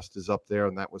podcast is up there,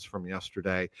 and that was from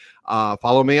yesterday.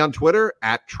 Follow me on Twitter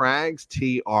at Trags,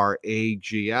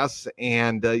 Trags.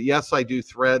 And yes, I do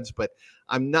Threads, but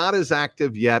I'm not as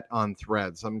active yet on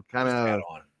Threads. I'm kind of,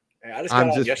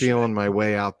 I'm just feeling my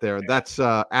way out there. Yeah. That's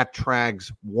at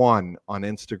Trags1 on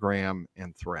Instagram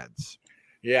and Threads.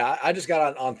 Yeah, I just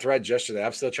got on Threads yesterday.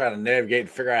 I'm still trying to navigate and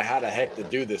figure out how the heck to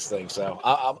do this thing. So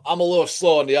I'm a little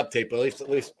slow on the uptake, but at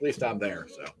least I'm there.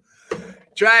 So,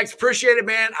 Trags, appreciate it,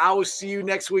 man. I will see you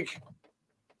next week.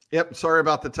 Yep. Sorry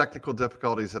about the technical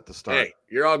difficulties at the start. Hey,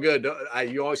 you're all good.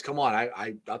 You always come on.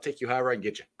 I'll take you however I can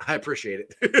get you. I appreciate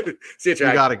it. See you, Trags.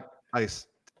 You got it. Nice.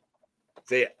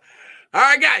 See ya. All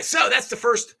right, guys. So that's the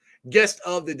first guest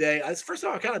of the day. It's the first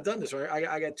time I've kind of done this, right?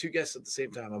 I got two guests at the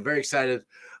same time. I'm very excited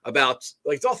about,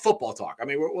 it's all football talk. I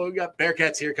mean, we got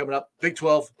Bearcats here coming up, Big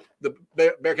 12. The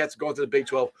Bearcats going to the Big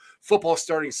 12. Football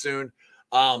starting soon.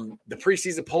 The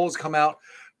preseason polls come out.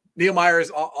 Neil Meyer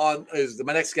is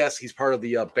my next guest. He's part of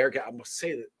the Bearcat. I'm going to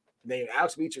say the name,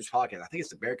 Alex Beecher's podcast. I think it's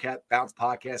the Bearcat Bounce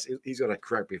podcast. He's going to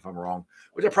correct me if I'm wrong,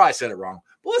 which I probably said it wrong.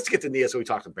 But let's get to Neil so we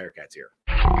talk to Bearcats here.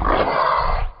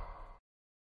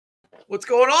 What's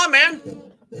going on, man?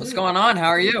 What's going on? How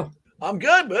are you? I'm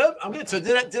good, bub. I'm good. So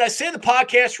did I say the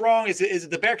podcast wrong? Is it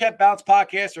the Bearcat Bounce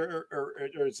podcast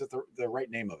or is it the right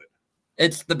name of it?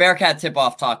 It's the Bearcat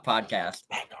Tip-Off Talk podcast.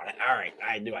 All right.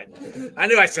 I knew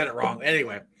I said it wrong.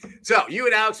 Anyway, so you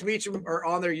and Alex Meacham are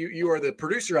on there. You are the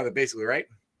producer of it, basically, right?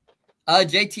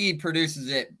 JT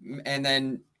produces it, and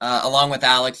then along with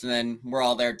Alex, and then we're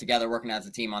all there together working as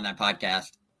a team on that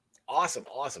podcast.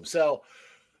 Awesome. So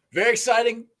very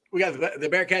exciting. We got the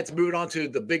Bearcats moving on to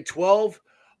the Big 12.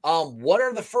 What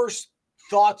are the first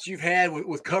thoughts you've had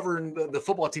with covering the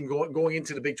football team going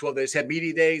into the Big 12? They just had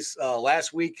media days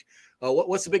last week.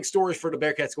 What's the big stories for the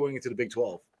Bearcats going into the Big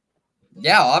 12?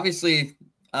 Yeah, obviously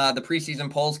the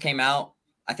preseason polls came out.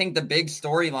 I think the big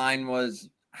storyline was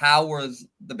how was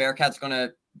the Bearcats going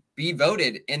to be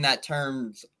voted in that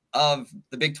terms of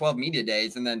the Big 12 media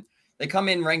days. And then they come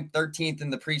in ranked 13th in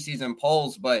the preseason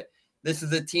polls, but this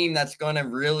is a team that's going to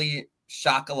really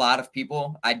shock a lot of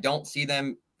people. I don't see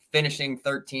them finishing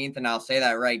 13th, and I'll say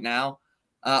that right now.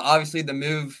 Obviously, the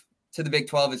move to the Big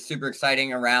 12 is super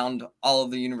exciting around all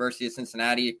of the University of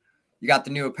Cincinnati. You got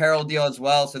the new apparel deal as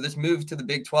well. So this move to the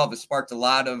Big 12 has sparked a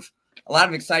lot of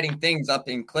exciting things up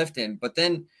in Clifton. But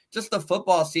then just the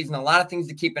football season, a lot of things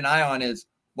to keep an eye on is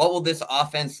what will this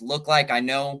offense look like? I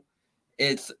know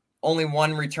it's only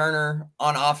one returner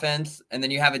on offense, and then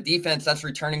you have a defense that's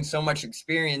returning so much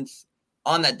experience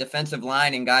on that defensive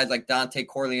line and guys like Dante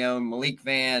Corleone, Malik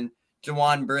Van,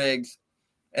 Jawan Briggs.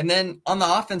 And then on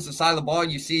the offensive side of the ball,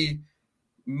 you see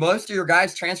most of your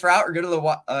guys transfer out or go to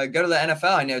the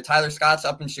NFL. I know Tyler Scott's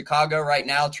up in Chicago right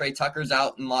now. Trey Tucker's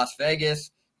out in Las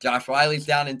Vegas. Josh Wiley's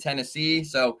down in Tennessee.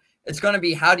 So it's going to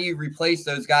be how do you replace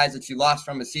those guys that you lost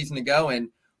from a season ago, and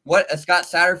what a Scott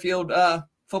Satterfield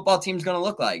football team is going to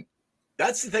look like.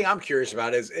 That's the thing I'm curious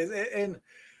about is and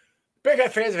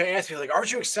Bearcat fans have asked me, like,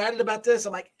 aren't you excited about this?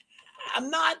 I'm like, I'm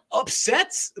not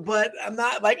upset, but I'm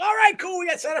not like, all right, cool, we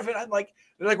got Satterfield. I'm like,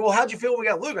 they're like, well, how'd you feel when we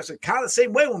got Luke? I said, kind of the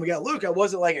same way when we got Luke. I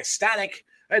wasn't like ecstatic.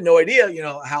 I had no idea,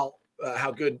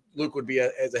 how good Luke would be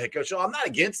as a head coach. So I'm not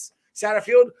against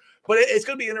Satterfield, but it's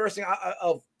going to be interesting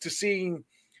to seeing.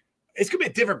 It's going to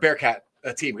be a different Bearcat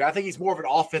team. I think he's more of an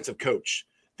offensive coach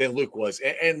than Luke was.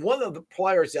 And one of the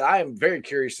players that I am very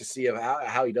curious to see of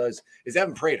how he does is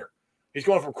Evan Prater. He's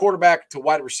going from quarterback to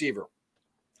wide receiver.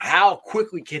 How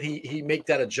quickly can he make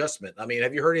that adjustment? I mean,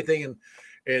 have you heard anything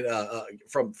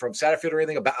from Satterfield or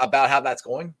anything about how that's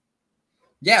going?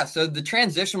 Yeah, so the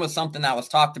transition was something that was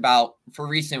talked about for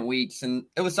recent weeks, and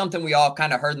it was something we all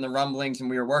kind of heard in the rumblings and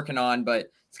we were working on, but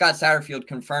Scott Satterfield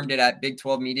confirmed it at Big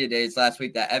 12 Media Days last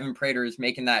week that Evan Prater is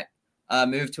making that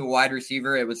move to a wide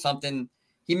receiver. It was something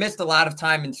he missed a lot of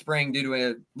time in spring due to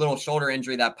a little shoulder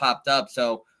injury that popped up.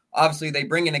 So obviously they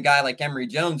bring in a guy like Emory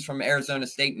Jones from Arizona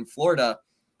State and Florida,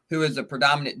 who is a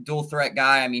predominant dual threat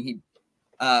guy. I mean, he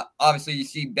Obviously, you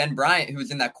see Ben Bryant, who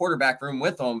was in that quarterback room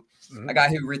with him, a guy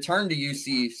who returned to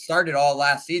UC, started all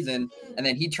last season, and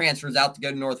then he transfers out to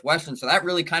go to Northwestern. So that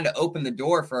really kind of opened the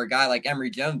door for a guy like Emory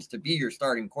Jones to be your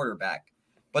starting quarterback.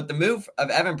 But the move of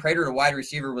Evan Prater to wide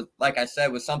receiver was, like I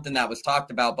said, was something that was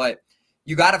talked about. But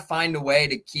you got to find a way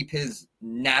to keep his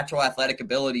natural athletic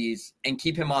abilities and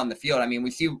keep him on the field. I mean,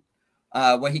 we see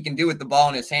what he can do with the ball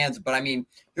in his hands. But, I mean,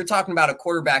 you're talking about a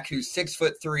quarterback who's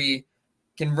 6'3",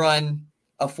 can run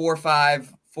a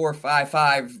 4.5,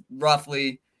 4.55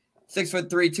 roughly,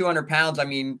 6'3", 200 pounds. I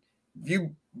mean, if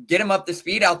you get him up to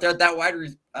speed out there at that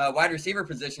wide receiver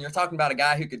position, you're talking about a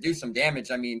guy who could do some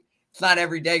damage. I mean, it's not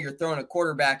every day you're throwing a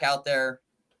quarterback out there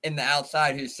in the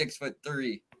outside who's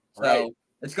 6'3". So right.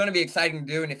 It's going to be exciting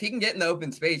to do. And if he can get in the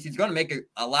open space, he's going to make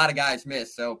a lot of guys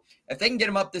miss. So if they can get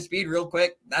him up to speed real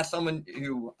quick, that's someone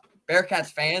who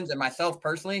Bearcats fans and myself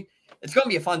personally, it's going to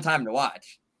be a fun time to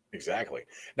watch. Exactly.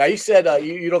 Now, you said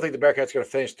you don't think the Bearcats going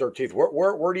to finish 13th.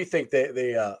 Where do you think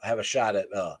they have a shot at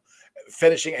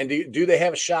finishing? And do they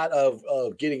have a shot of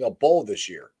getting a bowl this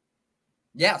year?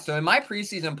 Yeah, so in my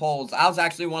preseason polls, I was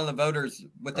actually one of the voters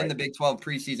within the Big 12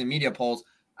 preseason media polls.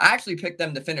 I actually picked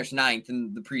them to finish 9th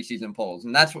in the preseason polls,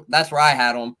 and that's where I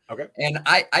had them. Okay. And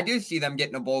I do see them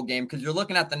getting a bowl game because you're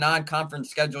looking at the non-conference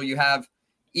schedule. You have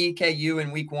EKU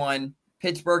in week 1,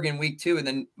 Pittsburgh in week 2, and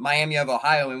then Miami of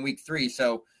Ohio in week 3.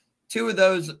 So 2 of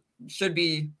those should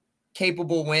be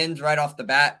capable wins right off the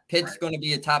bat. Pitt's going to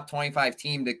be a top 25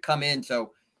 team to come in.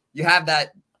 So you have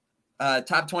that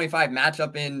top 25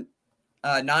 matchup in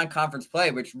non-conference play,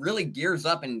 which really gears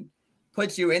up and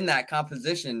puts you in that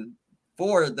composition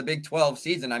for the Big 12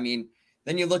 season. I mean,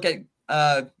 then you look at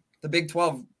the Big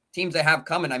 12 teams they have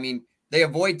coming. I mean, they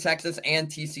avoid Texas and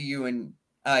TCU in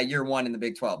year 1 in the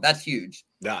Big 12. That's huge.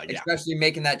 Yeah. Especially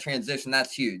making that transition.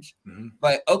 That's huge. Mm-hmm.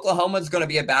 But Oklahoma's going to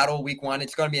be a battle week 1.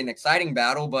 It's going to be an exciting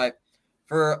battle. But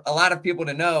for a lot of people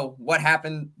to know what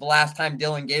happened the last time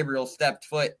Dylan Gabriel stepped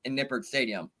foot in Nippert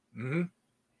Stadium. Mm-hmm.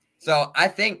 So I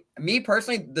think, me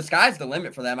personally, the sky's the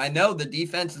limit for them. I know the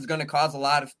defense is going to cause a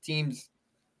lot of teams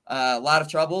a lot of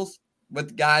troubles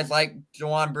with guys like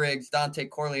Jawan Briggs, Dante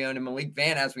Corleone, and Malik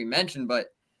Vann, as we mentioned, but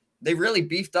they really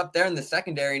beefed up there in the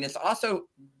secondary. And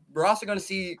we're also going to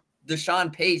see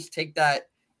Deshaun Pace take that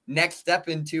next step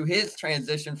into his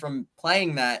transition from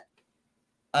playing that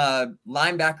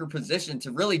linebacker position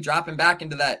to really dropping back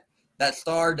into that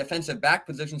star defensive back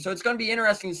position. So it's going to be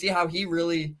interesting to see how he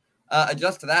really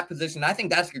adjusts to that position. I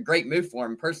think that's a great move for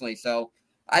him personally. So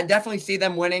I definitely see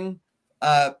them winning.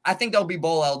 I think they'll be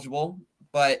bowl eligible,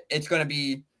 but it's going to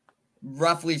be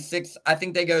roughly 6. I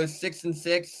think they go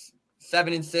 6-6,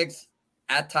 7-6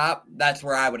 at top. That's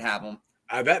where I would have them.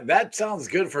 That sounds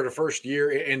good for the first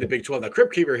year in the Big 12. Now,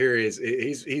 Crib Keeper here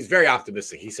he's very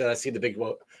optimistic. He said, "I see the Big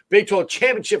 12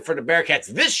 championship for the Bearcats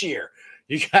this year.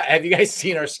 Have you guys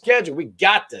seen our schedule? We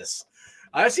got this.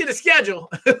 I see the schedule.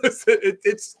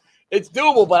 It's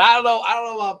doable, but I don't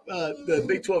know about the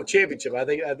Big 12 championship. I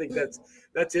think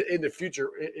that's in the future.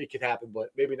 It could happen,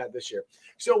 but maybe not this year.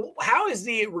 So, how is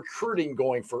the recruiting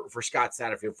going for Scott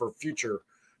Satterfield for future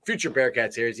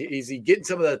Bearcats here? Is he getting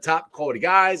some of the top quality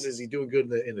guys? Is he doing good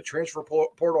in the transfer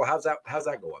portal? How's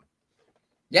that going?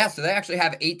 Yeah, so they actually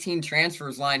have 18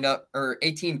 transfers lined up, or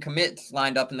 18 commits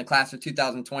lined up in the class of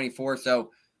 2024.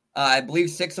 So I believe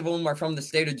 6 of them are from the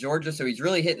state of Georgia. So he's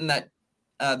really hitting that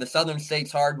the southern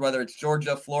states hard, whether it's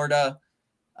Georgia, Florida,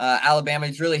 Alabama.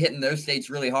 He's really hitting those states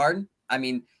really hard. I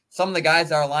mean, some of the guys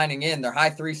that are lining in, they're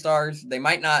high 3 stars. They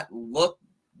might not look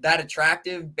that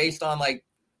attractive based on like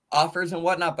offers and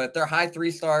whatnot, but if they're high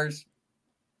 3 stars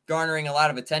garnering a lot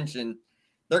of attention,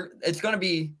 it's going to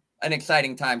be an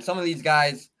exciting time. Some of these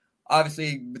guys,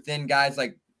 obviously within guys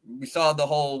like we saw the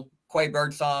whole Quay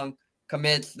Birdsong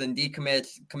commits, then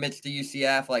decommits, commits to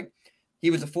UCF. Like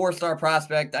he was a 4-star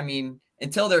prospect. I mean,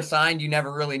 until they're signed, you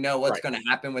never really know what's going to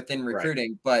happen within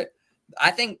recruiting. Right. But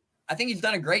I think he's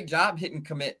done a great job hitting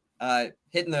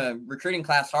the recruiting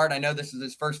class hard. I know this is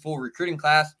his first full recruiting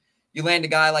class. You land a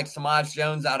guy like Samaj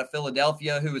Jones out of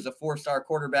Philadelphia, who is a 4-star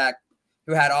quarterback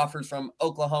who had offers from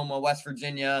Oklahoma, West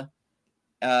Virginia,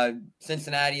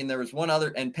 Cincinnati, and there was one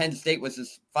other, and Penn State was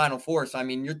his Final Four. So, I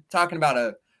mean, you're talking about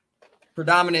a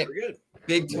predominant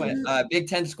Big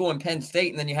 10 school in Penn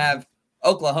State, and then you have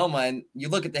Oklahoma, and you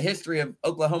look at the history of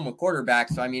Oklahoma quarterbacks.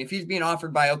 So, I mean, if he's being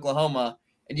offered by Oklahoma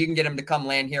and you can get him to come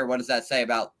land here, what does that say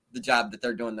about the job that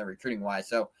they're doing the recruiting-wise?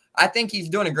 So, I think he's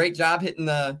doing a great job hitting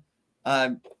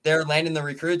they're landing the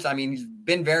recruits. I mean, he's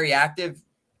been very active,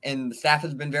 and the staff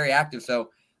has been very active.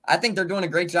 So I think they're doing a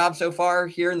great job so far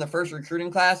here in the first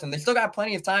recruiting class, and they still got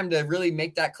plenty of time to really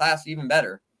make that class even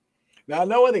better. Now, I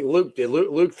know I think Luke did.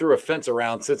 Luke threw a fence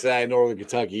around Cincinnati, Northern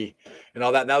Kentucky, and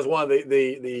all that. And that was one of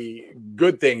the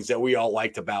good things that we all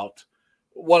liked about.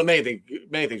 One of many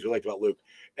things we liked about Luke.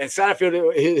 And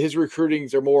Satterfield, his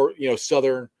recruitings are more,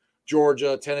 Southern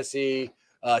Georgia, Tennessee,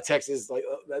 Texas, like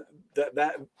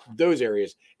that those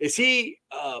areas. Is he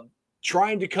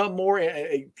trying to come more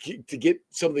to get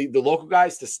some of the local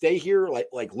guys to stay here,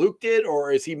 like Luke did,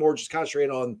 or is he more just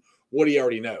concentrating on what he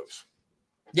already knows?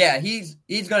 Yeah, he's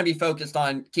going to be focused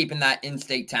on keeping that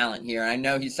in-state talent here. I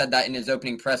know he said that in his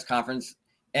opening press conference.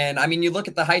 And, I mean, you look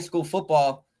at the high school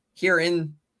football here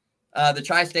in the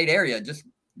tri-state area. Just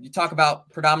you talk about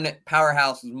predominant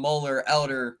powerhouses, Moeller,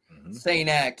 Elder, St.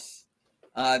 X,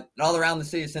 and all around the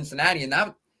city of Cincinnati. And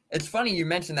that it's funny you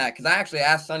mentioned that because I actually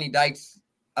asked Sonny Dykes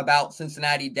about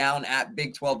Cincinnati down at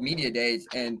Big 12 Media Days.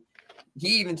 And he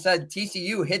even said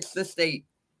TCU hits the state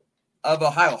of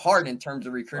Ohio hard in terms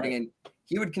of recruiting. Right. And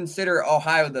he would consider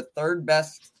Ohio the third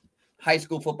best high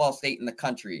school football state in the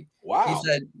country. Wow. He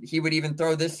said he would even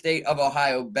throw this state of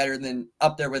Ohio better than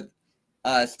up there with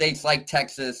states like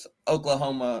Texas,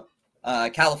 Oklahoma,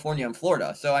 California, and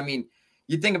Florida. So, I mean,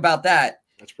 you think about that.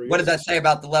 What does that say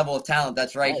about the level of talent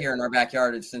that's right here in our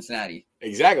backyard of Cincinnati?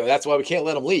 Exactly. That's why we can't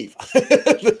let them leave.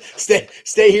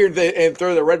 Stay here and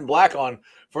throw the red and black on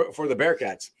for the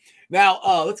Bearcats. Now,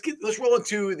 let's roll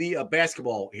into the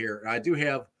basketball here.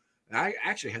 I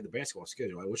actually had the basketball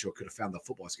schedule. I wish I could have found the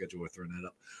football schedule or thrown that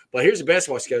up. But here's the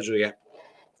basketball schedule that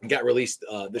got released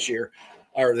this year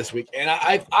or this week. And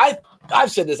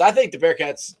I've said this. I think the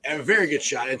Bearcats have a very good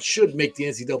shot and should make the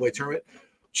NCAA tournament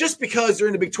just because they're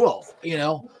in the Big 12,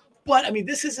 But, I mean,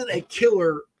 this isn't a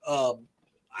killer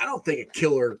I don't think a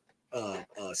killer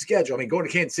schedule. I mean, going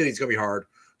to Kansas City is going to be hard.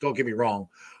 Don't get me wrong.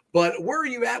 But where are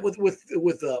you at with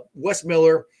Wes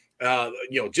Miller?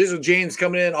 Jizzle James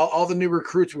coming in, all the new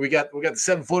recruits. We got the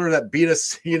 7-footer that beat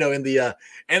us, in the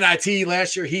NIT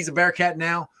last year. He's a Bearcat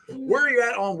now. Where are you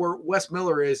at on where Wes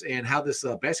Miller is and how this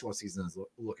basketball season is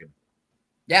looking?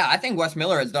 Yeah, I think Wes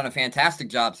Miller has done a fantastic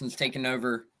job since taking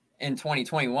over in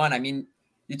 2021. I mean,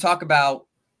 you talk about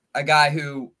a guy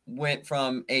who went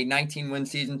from a 19-win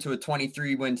season to a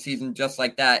 23-win season just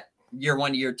like that, year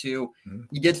one to year two. Mm-hmm.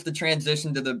 He gets the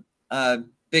transition to the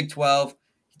Big 12.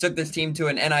 Took this team to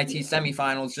an NIT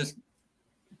semifinals just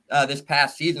this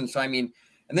past season. So, I mean,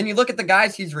 and then you look at the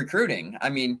guys he's recruiting. I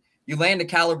mean, you land a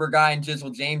caliber guy in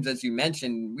Jizzle James, as you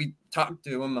mentioned. We talked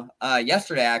to him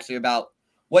yesterday, actually, about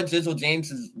what Jizzle James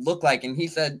has looked like. And he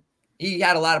said he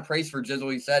had a lot of praise for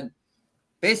Jizzle. He said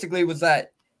basically was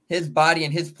that his body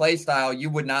and his play style, you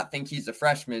would not think he's a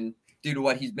freshman due to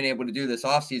what he's been able to do this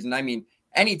offseason. I mean,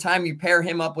 anytime you pair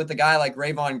him up with a guy like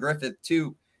Rayvon Griffith,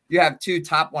 you have two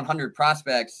top 100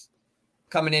 prospects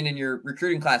coming in your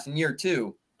recruiting class in year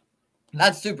two. And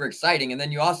that's super exciting. And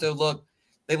then you also look,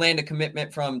 they land a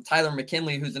commitment from Tyler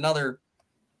McKinley, who's another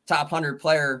top 100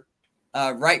 player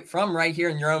right here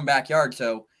in your own backyard.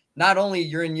 So not only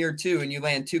you're in year two and you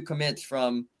land two commits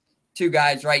from two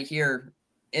guys right here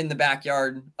in the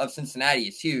backyard of Cincinnati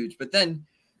is huge. But then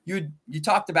you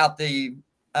talked about the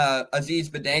Aziz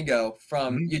Badango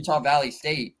from Utah Valley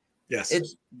State. Yes.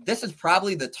 This is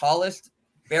probably the tallest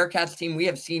Bearcats team we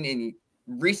have seen in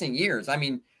recent years. I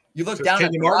mean, you look down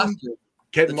at the roster.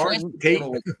 Kenton Martin, Tate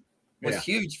was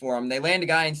huge for them. They land a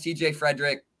guy in CJ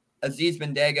Frederick, Aziz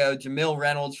Badango, Jamil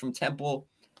Reynolds from Temple.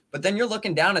 But then you're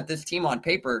looking down at this team on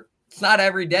paper. It's not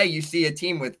every day you see a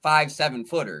team with 5-7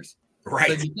 footers. Right.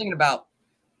 So you're thinking about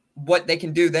what they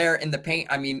can do there in the paint.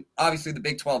 I mean, obviously the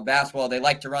Big 12 basketball, they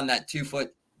like to run that 2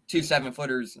 7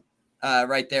 footers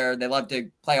right there. They love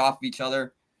to play off of each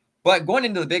other. But going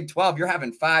into the Big 12, you're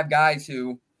having 5 guys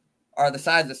who are the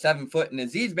size of 7 foot, and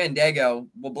Aziz Badango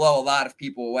will blow a lot of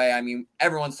people away. I mean,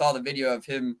 everyone saw the video of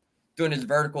him doing his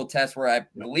vertical test where I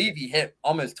believe he hit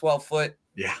almost 12 foot.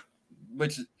 Yeah.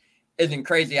 Which isn't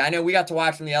crazy. I know we got to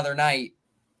watch him the other night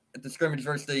at the scrimmage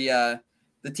versus the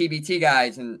TBT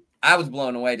guys, and I was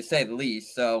blown away to say the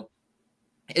least. So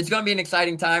it's going to be an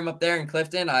exciting time up there in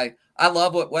Clifton. I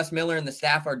love what Wes Miller and the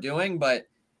staff are doing, but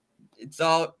it's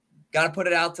all got to put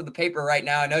it out to the paper right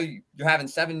now. I know you're having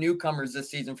 7 newcomers this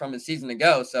season from a season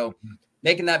ago. So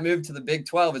making that move to the Big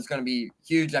 12 is going to be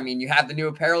huge. I mean, you have the new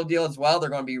apparel deal as well. They're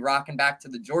going to be rocking back to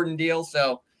the Jordan deal.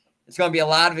 So it's going to be a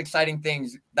lot of exciting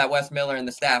things that Wes Miller and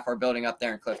the staff are building up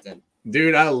there in Clifton.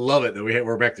 Dude, I love it that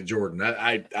we're back to Jordan.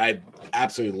 I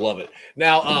absolutely love it.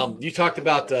 Now, you talked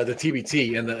about the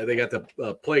TBT, and they got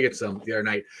to play against them the other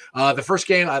night. The first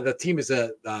game, the team is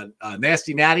a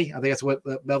Nasty Natty. I think that's what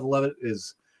Melvin Levitt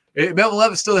is. Melvin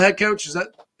Levitt's still the head coach. Is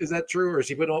that true, or is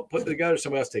he put it together? Or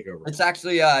somebody else take over? It's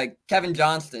actually Kevin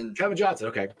Johnston. Kevin Johnson.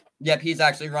 Okay. Yep, he's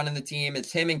actually running the team.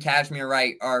 It's him and Kashmir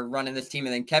Wright are running this team.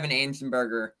 And then Kevin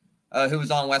Ainsenberger, who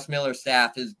was on Wes Miller's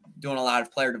staff, is doing a lot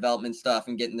of player development stuff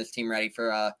and getting this team ready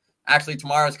for actually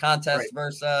tomorrow's contest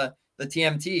versus the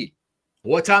TMT.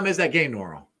 What time is that game,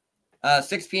 Normal?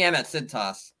 6 p.m. at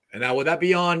Cintas. And now, would that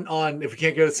be on if we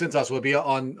can't go to Cintas, would it be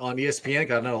on ESPN?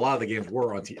 Because I know a lot of the games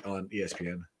were on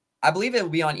ESPN. I believe it will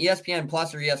be on ESPN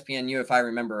Plus or ESPNU, if I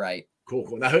remember right.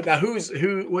 Cool. Now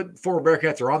what former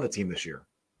Bearcats are on the team this year?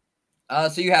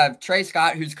 So you have Trey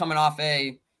Scott, who's coming off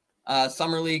a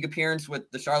summer league appearance with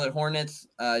the Charlotte Hornets.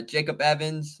 Jacob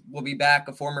Evans will be back,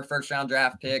 a former first-round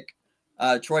draft pick.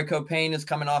 Troy Copain is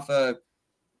coming off a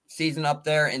season up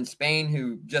there in Spain,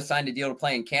 who just signed a deal to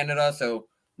play in Canada. So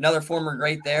another former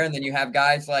great there. And then you have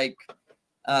guys like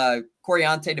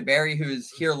Coriante DeBerry, who's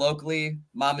here locally.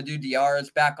 Mamadou Diarra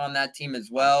is back on that team as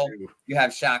well. You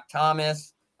have Shaq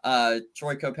Thomas.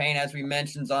 Troy Copain, as we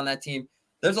mentioned, is on that team.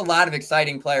 There's a lot of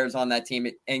exciting players on that team.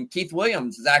 And Keith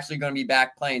Williams is actually going to be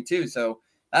back playing too. So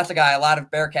that's a guy a lot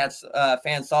of Bearcats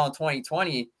fans saw in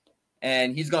 2020.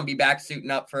 And he's going to be back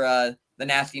suiting up for the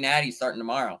Nasty Natty starting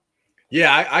tomorrow.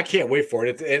 Yeah, I can't wait for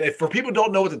it. And if for people who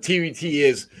don't know what the TBT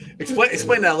is,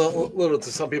 explain that a little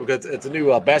to some people, because it's a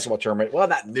new basketball tournament. Well,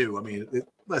 not new. I mean,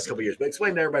 last couple of years. But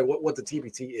explain to everybody what the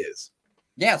TBT is.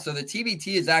 Yeah, so the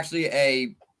TBT is actually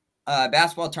a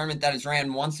basketball tournament that is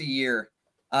ran once a year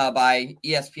by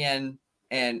ESPN,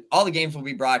 and all the games will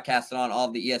be broadcasted on all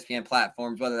of the ESPN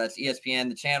platforms, whether that's ESPN,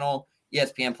 the channel,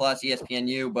 ESPN Plus,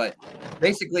 ESPNU. But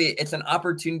basically, it's an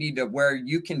opportunity to where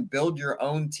you can build your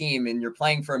own team, and you're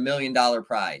playing for $1 million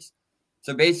prize.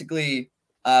 So basically,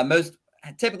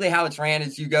 typically how it's ran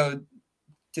is you go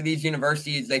to these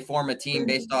universities, they form a team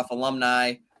based off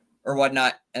alumni or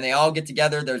whatnot, and they all get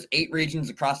together. There's 8 regions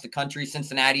across the country.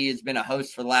 Cincinnati has been a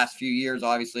host for the last few years,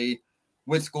 obviously,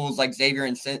 with schools like Xavier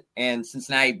and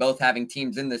Cincinnati both having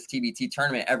teams in this TBT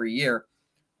tournament every year.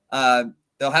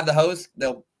 They'll have the host.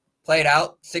 They'll play it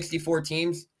out, 64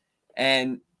 teams,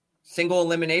 and single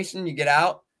elimination, you get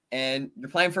out, and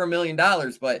you're playing for $1 million.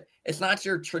 But it's not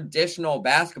your traditional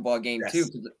basketball game, too.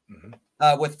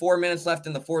 With 4 minutes left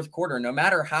in the fourth quarter, no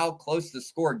matter how close the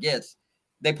score gets,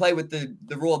 they play with the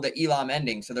rule of the elam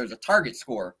ending. So there's a target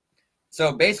score.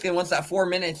 So basically, once that 4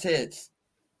 minutes hits,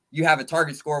 you have a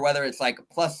target score, whether it's like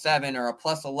a +7 or a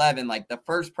 +11. Like the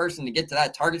first person to get to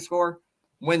that target score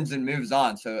wins and moves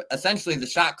on. So essentially, the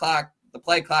shot clock, the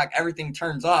play clock, everything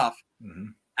turns off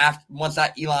once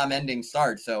that elam ending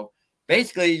starts. So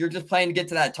basically, you're just playing to get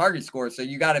to that target score. So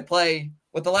you got to play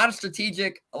with a lot of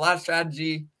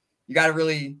strategy. You got to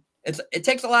really it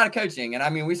takes a lot of coaching. And I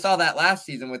mean, we saw that last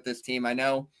season with this team. I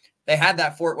know they had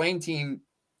that Fort Wayne team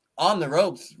on the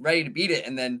ropes, ready to beat it,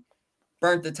 and then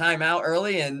burnt the timeout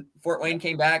early, and Fort Wayne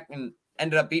came back and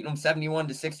ended up beating them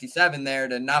 71-67 there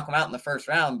to knock them out in the first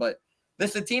round. But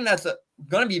this is a team that's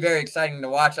going to be very exciting to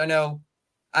watch. I know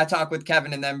I talk with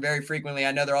Kevin and them very frequently.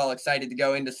 I know they're all excited to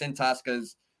go into Cintas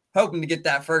because hoping to get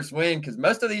that first win, because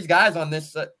most of these guys on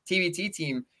this TBT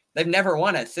team, they've never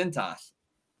won at Cintas.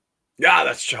 Yeah,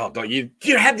 that's true. Don't you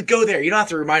had to go there. You don't have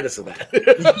to remind us of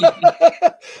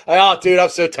that. Oh, dude, I'm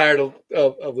so tired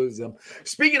of losing them.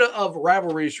 Speaking of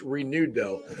rivalries renewed,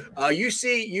 though,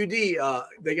 UC UD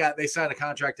they signed a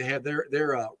contract to have their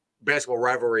basketball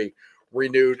rivalry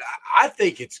renewed. I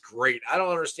think it's great. I don't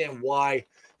understand why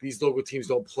these local teams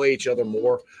don't play each other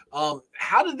more.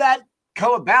 How did that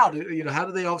come about? You know, how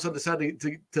did they all of a sudden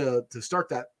decide to start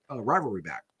that rivalry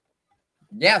back?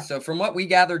 Yeah, so from what we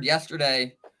gathered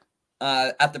yesterday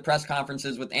at the press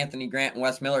conferences with Anthony Grant and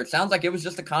Wes Miller, it sounds like it was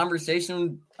just a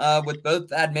conversation with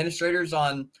both administrators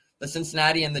on the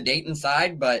Cincinnati and the Dayton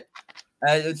side, but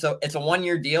it's a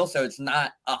 1-year deal, so it's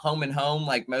not a home and home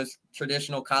like most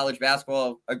traditional college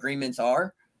basketball agreements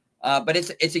are. But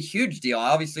it's a huge deal.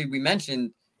 Obviously, we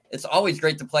mentioned it's always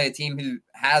great to play a team who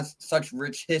has such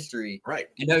rich history. Right.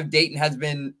 You know, Dayton has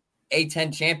been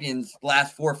A-10 champions the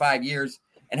last 4 or 5 years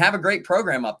and have a great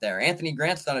program up there. Anthony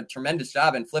Grant's done a tremendous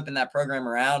job in flipping that program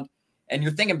around. And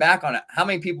you're thinking back on it, how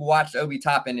many people watched Obi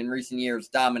Toppin in recent years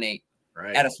dominate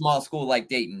at a small school like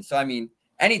Dayton? So, I mean,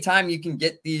 anytime you can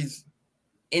get these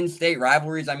in-state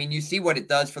rivalries, I mean, you see what it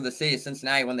does for the city of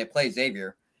Cincinnati when they play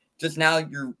Xavier. Just now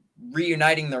you're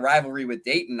reuniting the rivalry with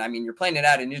Dayton. I mean, you're playing it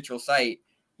at a neutral site.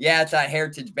 Yeah, it's at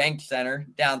Heritage Bank Center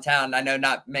downtown. I know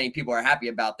not many people are happy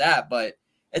about that, but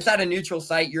it's at a neutral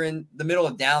site. You're in the middle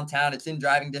of downtown. It's in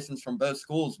driving distance from both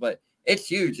schools, but it's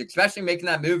huge, especially making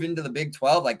that move into the Big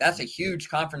 12. Like, that's a huge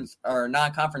conference or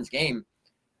non-conference game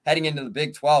heading into the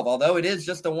Big 12. Although it is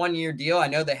just a 1-year deal, I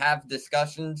know they have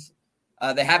discussions.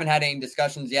 They haven't had any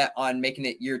discussions yet on making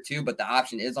it year 2, but the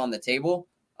option is on the table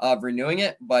of renewing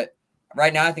it. But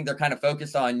right now I think they're kind of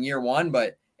focused on year one,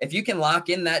 but if you can lock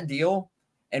in that deal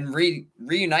and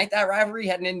reunite that rivalry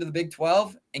heading into the Big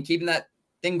 12 and keeping that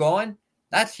thing going,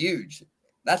 that's huge.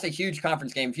 That's a huge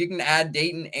conference game. If you can add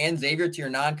Dayton and Xavier to your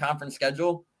non-conference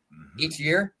schedule each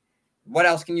year, what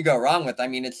else can you go wrong with? I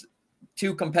mean, it's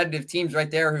two competitive teams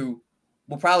right there who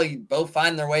will probably both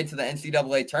find their way to the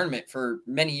NCAA tournament for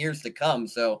many years to come.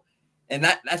 So, and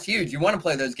that's huge. You want to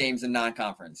play those games in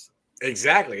non-conference.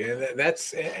 Exactly. And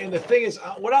the thing is,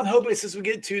 what I'm hoping is since we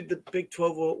get to the Big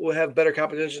 12, we'll have better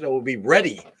competition and we'll be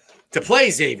ready to play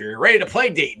Xavier, ready to play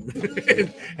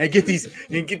Dayton and get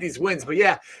these wins. But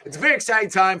yeah, it's a very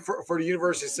exciting time for the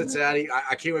University of Cincinnati.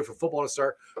 I can't wait for football to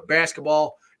start,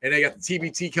 basketball, and they got the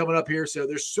TBT coming up here. So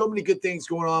there's so many good things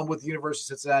going on with the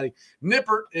University of Cincinnati.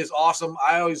 Nippert is awesome.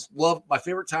 I always love, my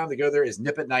favorite time to go there is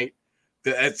Nip at night.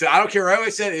 I don't care. I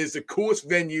always said it is the coolest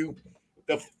venue.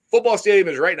 The football stadium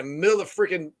is right in the middle of the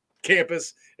freaking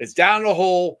campus. It's down the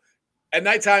hole. At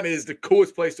nighttime, it is the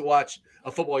coolest place to watch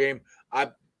a football game.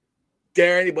 I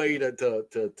dare anybody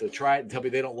to try it and tell me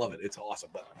they don't love it. It's awesome.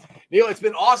 But Neil, it's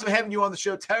been awesome having you on the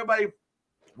show. Tell everybody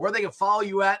where they can follow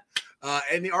you at,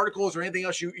 any articles or anything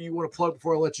else you want to plug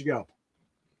before I let you go.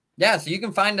 Yeah, so you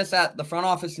can find us at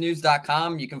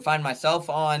thefrontofficenews.com. You can find myself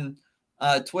on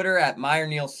Twitter at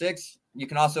MeyerNeil6. You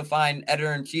can also find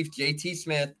editor-in-chief JT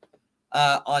Smith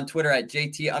on Twitter at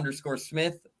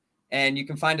JT_Smith. And you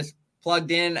can find us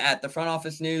plugged in at the Front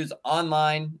Office News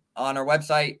online, on our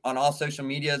website, on all social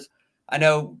medias. I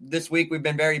know this week we've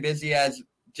been very busy, as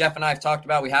Jeff and I have talked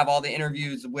about. We have all the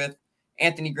interviews with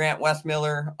Anthony Grant, Wes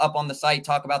Miller up on the site,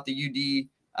 talk about the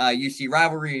UD-UC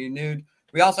rivalry renewed.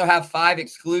 We also have 5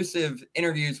 exclusive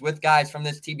interviews with guys from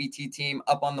this TBT team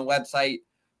up on the website.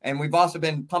 And we've also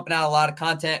been pumping out a lot of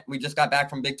content. We just got back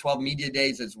from Big 12 Media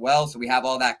Days as well, so we have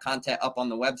all that content up on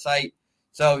the website.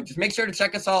 So just make sure to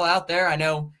check us all out there. I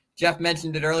know Jeff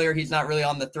mentioned it earlier. He's not really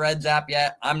on the Threads app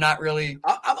yet. I'm not really.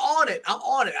 I'm on it.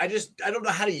 I don't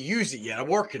know how to use it yet. I'm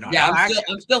working on it. Yeah,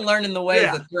 I'm still learning the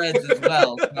ways of Threads as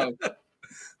well.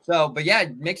 But yeah,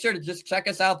 make sure to just check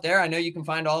us out there. I know you can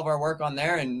find all of our work on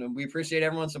there, and we appreciate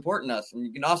everyone supporting us. And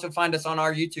you can also find us on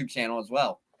our YouTube channel as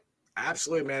well.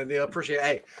 Absolutely, man. I appreciate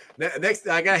it. Hey, next,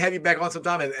 I got to have you back on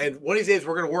sometime. And one of these days,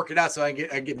 we're going to work it out so I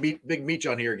can get Big Meech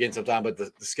on here again sometime. But the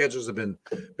schedules have been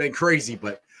crazy.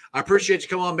 But I appreciate you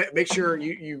coming on. Make sure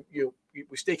we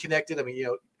stay connected. I mean,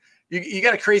 you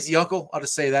got a crazy uncle. I'll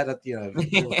just say that.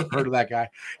 I've heard of that guy.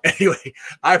 Anyway,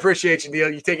 I appreciate you, Neil.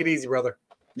 You take it easy, brother.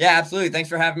 Yeah, absolutely. Thanks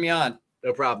for having me on.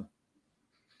 No problem.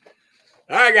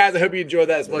 All right, guys. I hope you enjoyed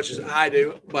that as much as I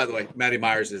do. By the way, Matty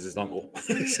Myers is his uncle.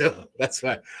 So that's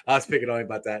why I was picking on him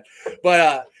about that.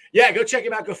 But, yeah, go check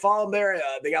him out. Go follow him there.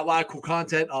 They got a lot of cool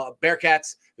content.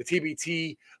 Bearcats, the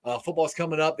TBT, football's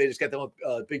coming up. They just got them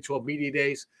Big 12 Media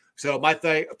Days. So my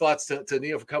thoughts to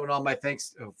Neil for coming on. My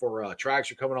thanks for Trags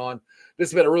for coming on. This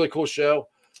has been a really cool show.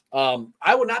 I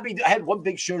had one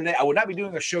big show today. I will not be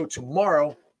doing a show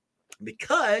tomorrow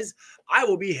because I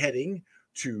will be heading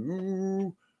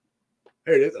to –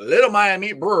 here it is, Little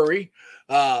Miami Brewery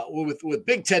with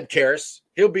Big Ted Karras.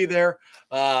 He'll be there.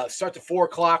 Start at 4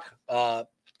 o'clock. 4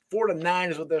 to 9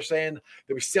 is what they're saying.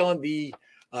 They'll be selling the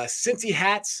Cincy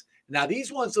hats. Now,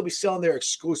 these ones they'll be selling there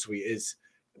exclusively.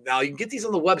 Now, you can get these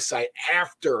on the website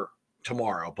after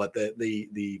tomorrow, but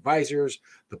the visors,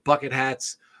 the bucket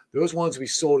hats, those ones will be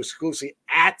sold exclusively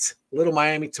at Little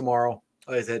Miami tomorrow.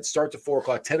 Like I said, start at 4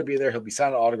 o'clock. Ted will be there. He'll be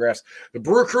signing autographs. The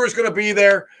Brew Crew is going to be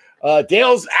there.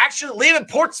 Dale's actually leaving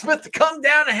Portsmouth to come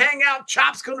down and hang out.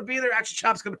 Chop's going to be there. Actually,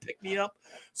 Chop's going to pick me up.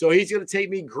 So he's going to take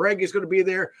me. Greg is going to be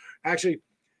there. Actually,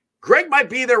 Greg might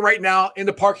be there right now in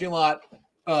the parking lot,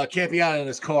 camping out in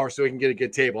his car so he can get a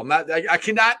good table. I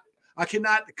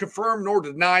cannot confirm nor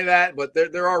deny that, but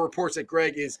there are reports that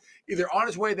Greg is either on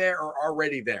his way there or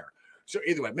already there. So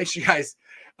either way, make sure you guys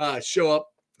show up.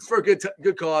 It's for a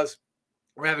good cause.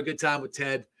 We're having a good time with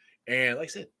Ted. And like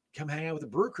I said, come hang out with the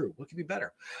Brew Crew. What could be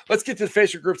better? Let's get to the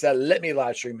Facebook groups that let me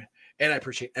live stream, and I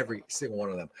appreciate every single one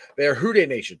of them. They are Houday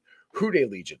Nation,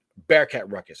 Houday Legion, Bearcat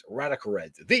Ruckus, Radical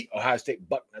Reds, the Ohio State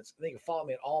Bucknuts. And you can follow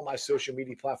me on all my social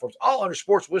media platforms, all under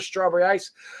Sports with Strawberry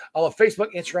Ice. I'm on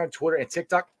Facebook, Instagram, Twitter, and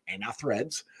TikTok, and now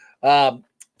Threads.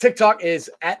 TikTok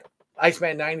is at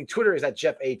Iceman90. Twitter is at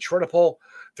Jeff A. Trinopole.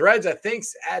 Threads, I think,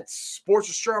 at Sports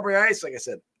with Strawberry Ice. Like I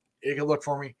said, you can look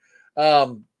for me.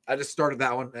 I just started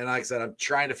that one, and like I said, I'm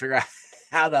trying to figure out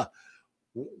how to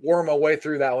worm my way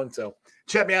through that one. So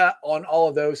check me out on all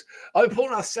of those. I'll be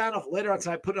pulling out sound off later on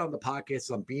tonight. Put it on the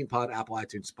podcast on BeanPod, Apple,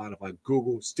 iTunes, Spotify,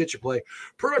 Google, Stitcher Play,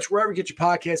 pretty much wherever you get your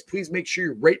podcasts. Please make sure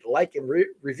you rate, like, and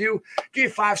review. Give you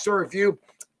a 5-star review.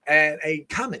 and a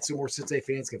comment so more Cincinnati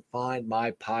fans can find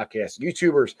my podcast.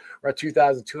 YouTubers, we're at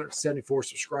 2,274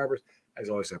 subscribers. As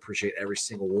always, I appreciate every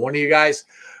single one of you guys.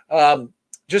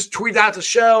 Just tweet out the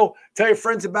show, tell your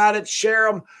friends about it,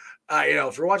 share them.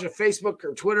 If you're watching Facebook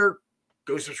or Twitter,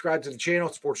 go subscribe to the channel,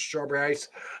 Sports Strawberry Ice.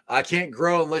 I can't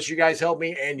grow unless you guys help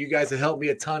me, and you guys have helped me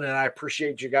a ton, and I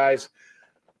appreciate you guys.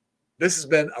 This has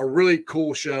been a really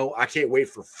cool show. I can't wait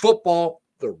for football.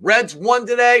 The Reds won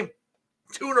today,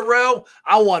 2 in a row.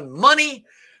 I won money.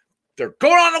 They're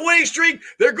going on a winning streak.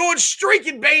 They're going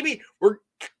streaking, baby. We're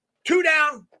 2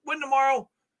 down, win tomorrow.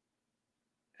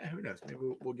 Who knows? Maybe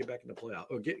we'll get back in the playoffs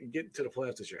or get into the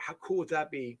playoffs this year. How cool would that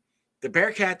be? The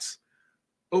Bearcats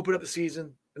open up the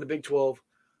season in the Big 12.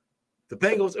 The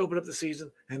Bengals open up the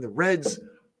season, and the Reds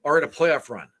are in a playoff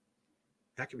run.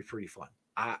 That could be pretty fun.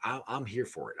 I'm here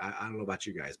for it. I don't know about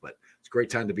you guys, but it's a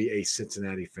great time to be a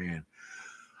Cincinnati fan.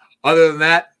 Other than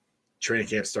that, training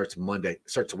camp starts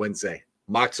Wednesday.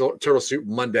 Mock Turtle Soup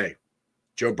Monday.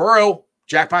 Joe Burrow,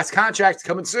 jackpot's contract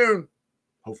coming soon.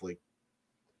 Hopefully.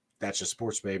 That's just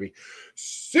sports, baby.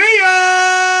 See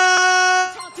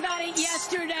ya! Talked about it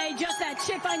yesterday, just that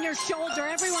chip on your shoulder.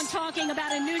 Everyone talking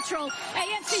about a neutral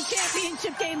AFC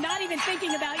championship game, not even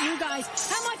thinking about you guys.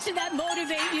 How much did that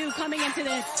motivate you coming into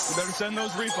this? You better send those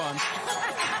refunds.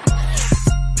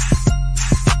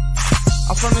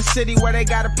 I'm from the city where they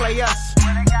gotta play us.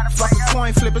 Fuck a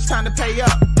coin flip, it's time to pay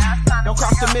up. Don't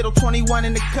cross the middle, 21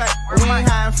 in the cut. We ain't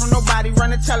hiding from nobody,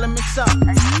 run and tell them it's up.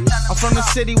 I'm from the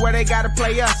city where they gotta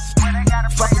play us.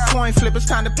 Fuck a coin flip, it's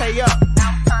time to pay up.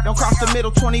 Don't cross the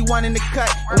middle, 21 in the cut.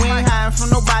 We ain't hiding from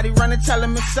nobody, run and tell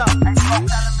them it's up.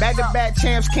 Back-to-back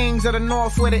champs, kings of the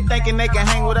north with it. Thinking they can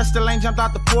hang with us, still ain't jumped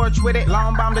out the porch with it.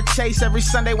 Long bomb to chase every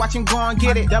Sunday, watch him go and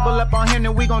get it. Double up on him,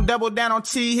 then we gon' double down on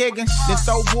T. Higgins. Then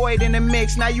throw Boyd in the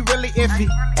mix, now you really iffy.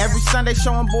 Every Sunday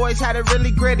showing boys how to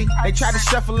really gritty. They try to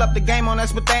shuffle up the game on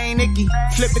us, but they ain't icky.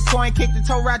 Flip the coin, kick the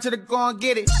toe right to the go and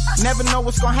get it. Never know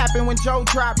what's gonna happen when Joe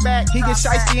drop back. He get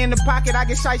shiesty in the pocket, I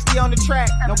get shiesty on the track.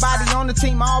 Nobody on the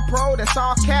team all pro, that's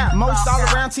all cap. Most all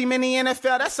around team in the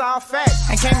NFL, that's all fact.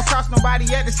 Ain't came across nobody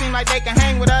yet that seem like they can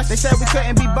hang with us. They said we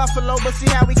couldn't be Buffalo, but see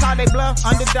how we call they bluff.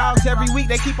 Underdogs every week,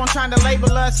 they keep on trying to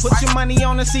label us. Put your money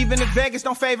on us, even if Vegas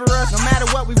don't favor us. No matter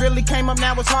what, we really came up,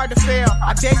 now it's hard to fail.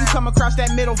 I dare you come across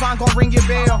that middle, Von gon' ring your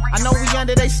bell. I know we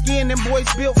under they skin, them boys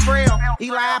built frail.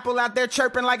 Eli Apple out there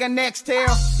chirping like a next tail.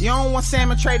 You don't want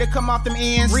Salmon Trey to come off them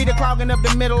ends. Rita clogging up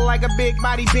the middle like a big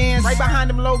body Benz. Right behind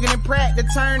them Logan and Pratt, the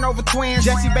turnover twins.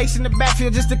 Jesse Bates in the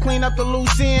backfield just to clean up the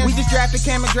loose ends. We just drafted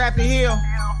Cam and drafted Hill.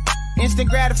 Instant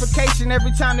gratification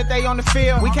every time that they on the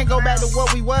field. We can't go back to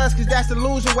what we was, cause that's the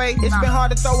loser way. It's been hard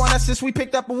to throw on us since we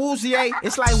picked up a Woozier.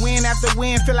 It's like win after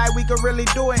win, feel like we could really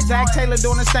do it. Zach Taylor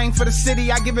doing his thing for the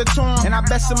city, I give it to him. And I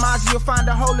bet Samaji will find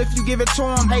a hole if you give it to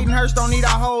him. Hayden Hurst don't need a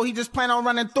hole, he just plan on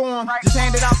running through him. Just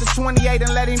hand it off to 28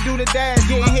 and let him do the dash.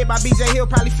 Getting hit by BJ Hill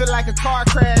probably feel like a car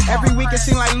crash. Every week it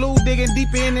seem like Lou digging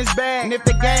deeper in his bag. And if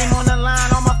the game on the line,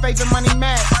 all my favorite money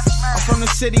match. I'm from the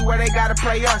city where they gotta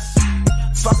play us.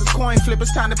 Fuck a coin flip,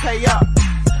 it's time to pay up.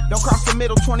 Don't cross the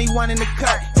middle, 21 in the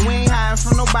cut. And we ain't hiding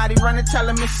from nobody, run and tell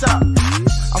them it's up.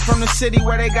 I'm from the city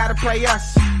where they gotta play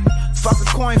us. Fuck a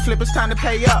coin flip, it's time to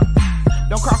pay up.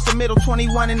 Don't cross the middle,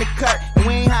 21 in the cut. And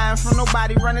we ain't hiding from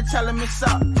nobody, run and tell them it's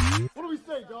up.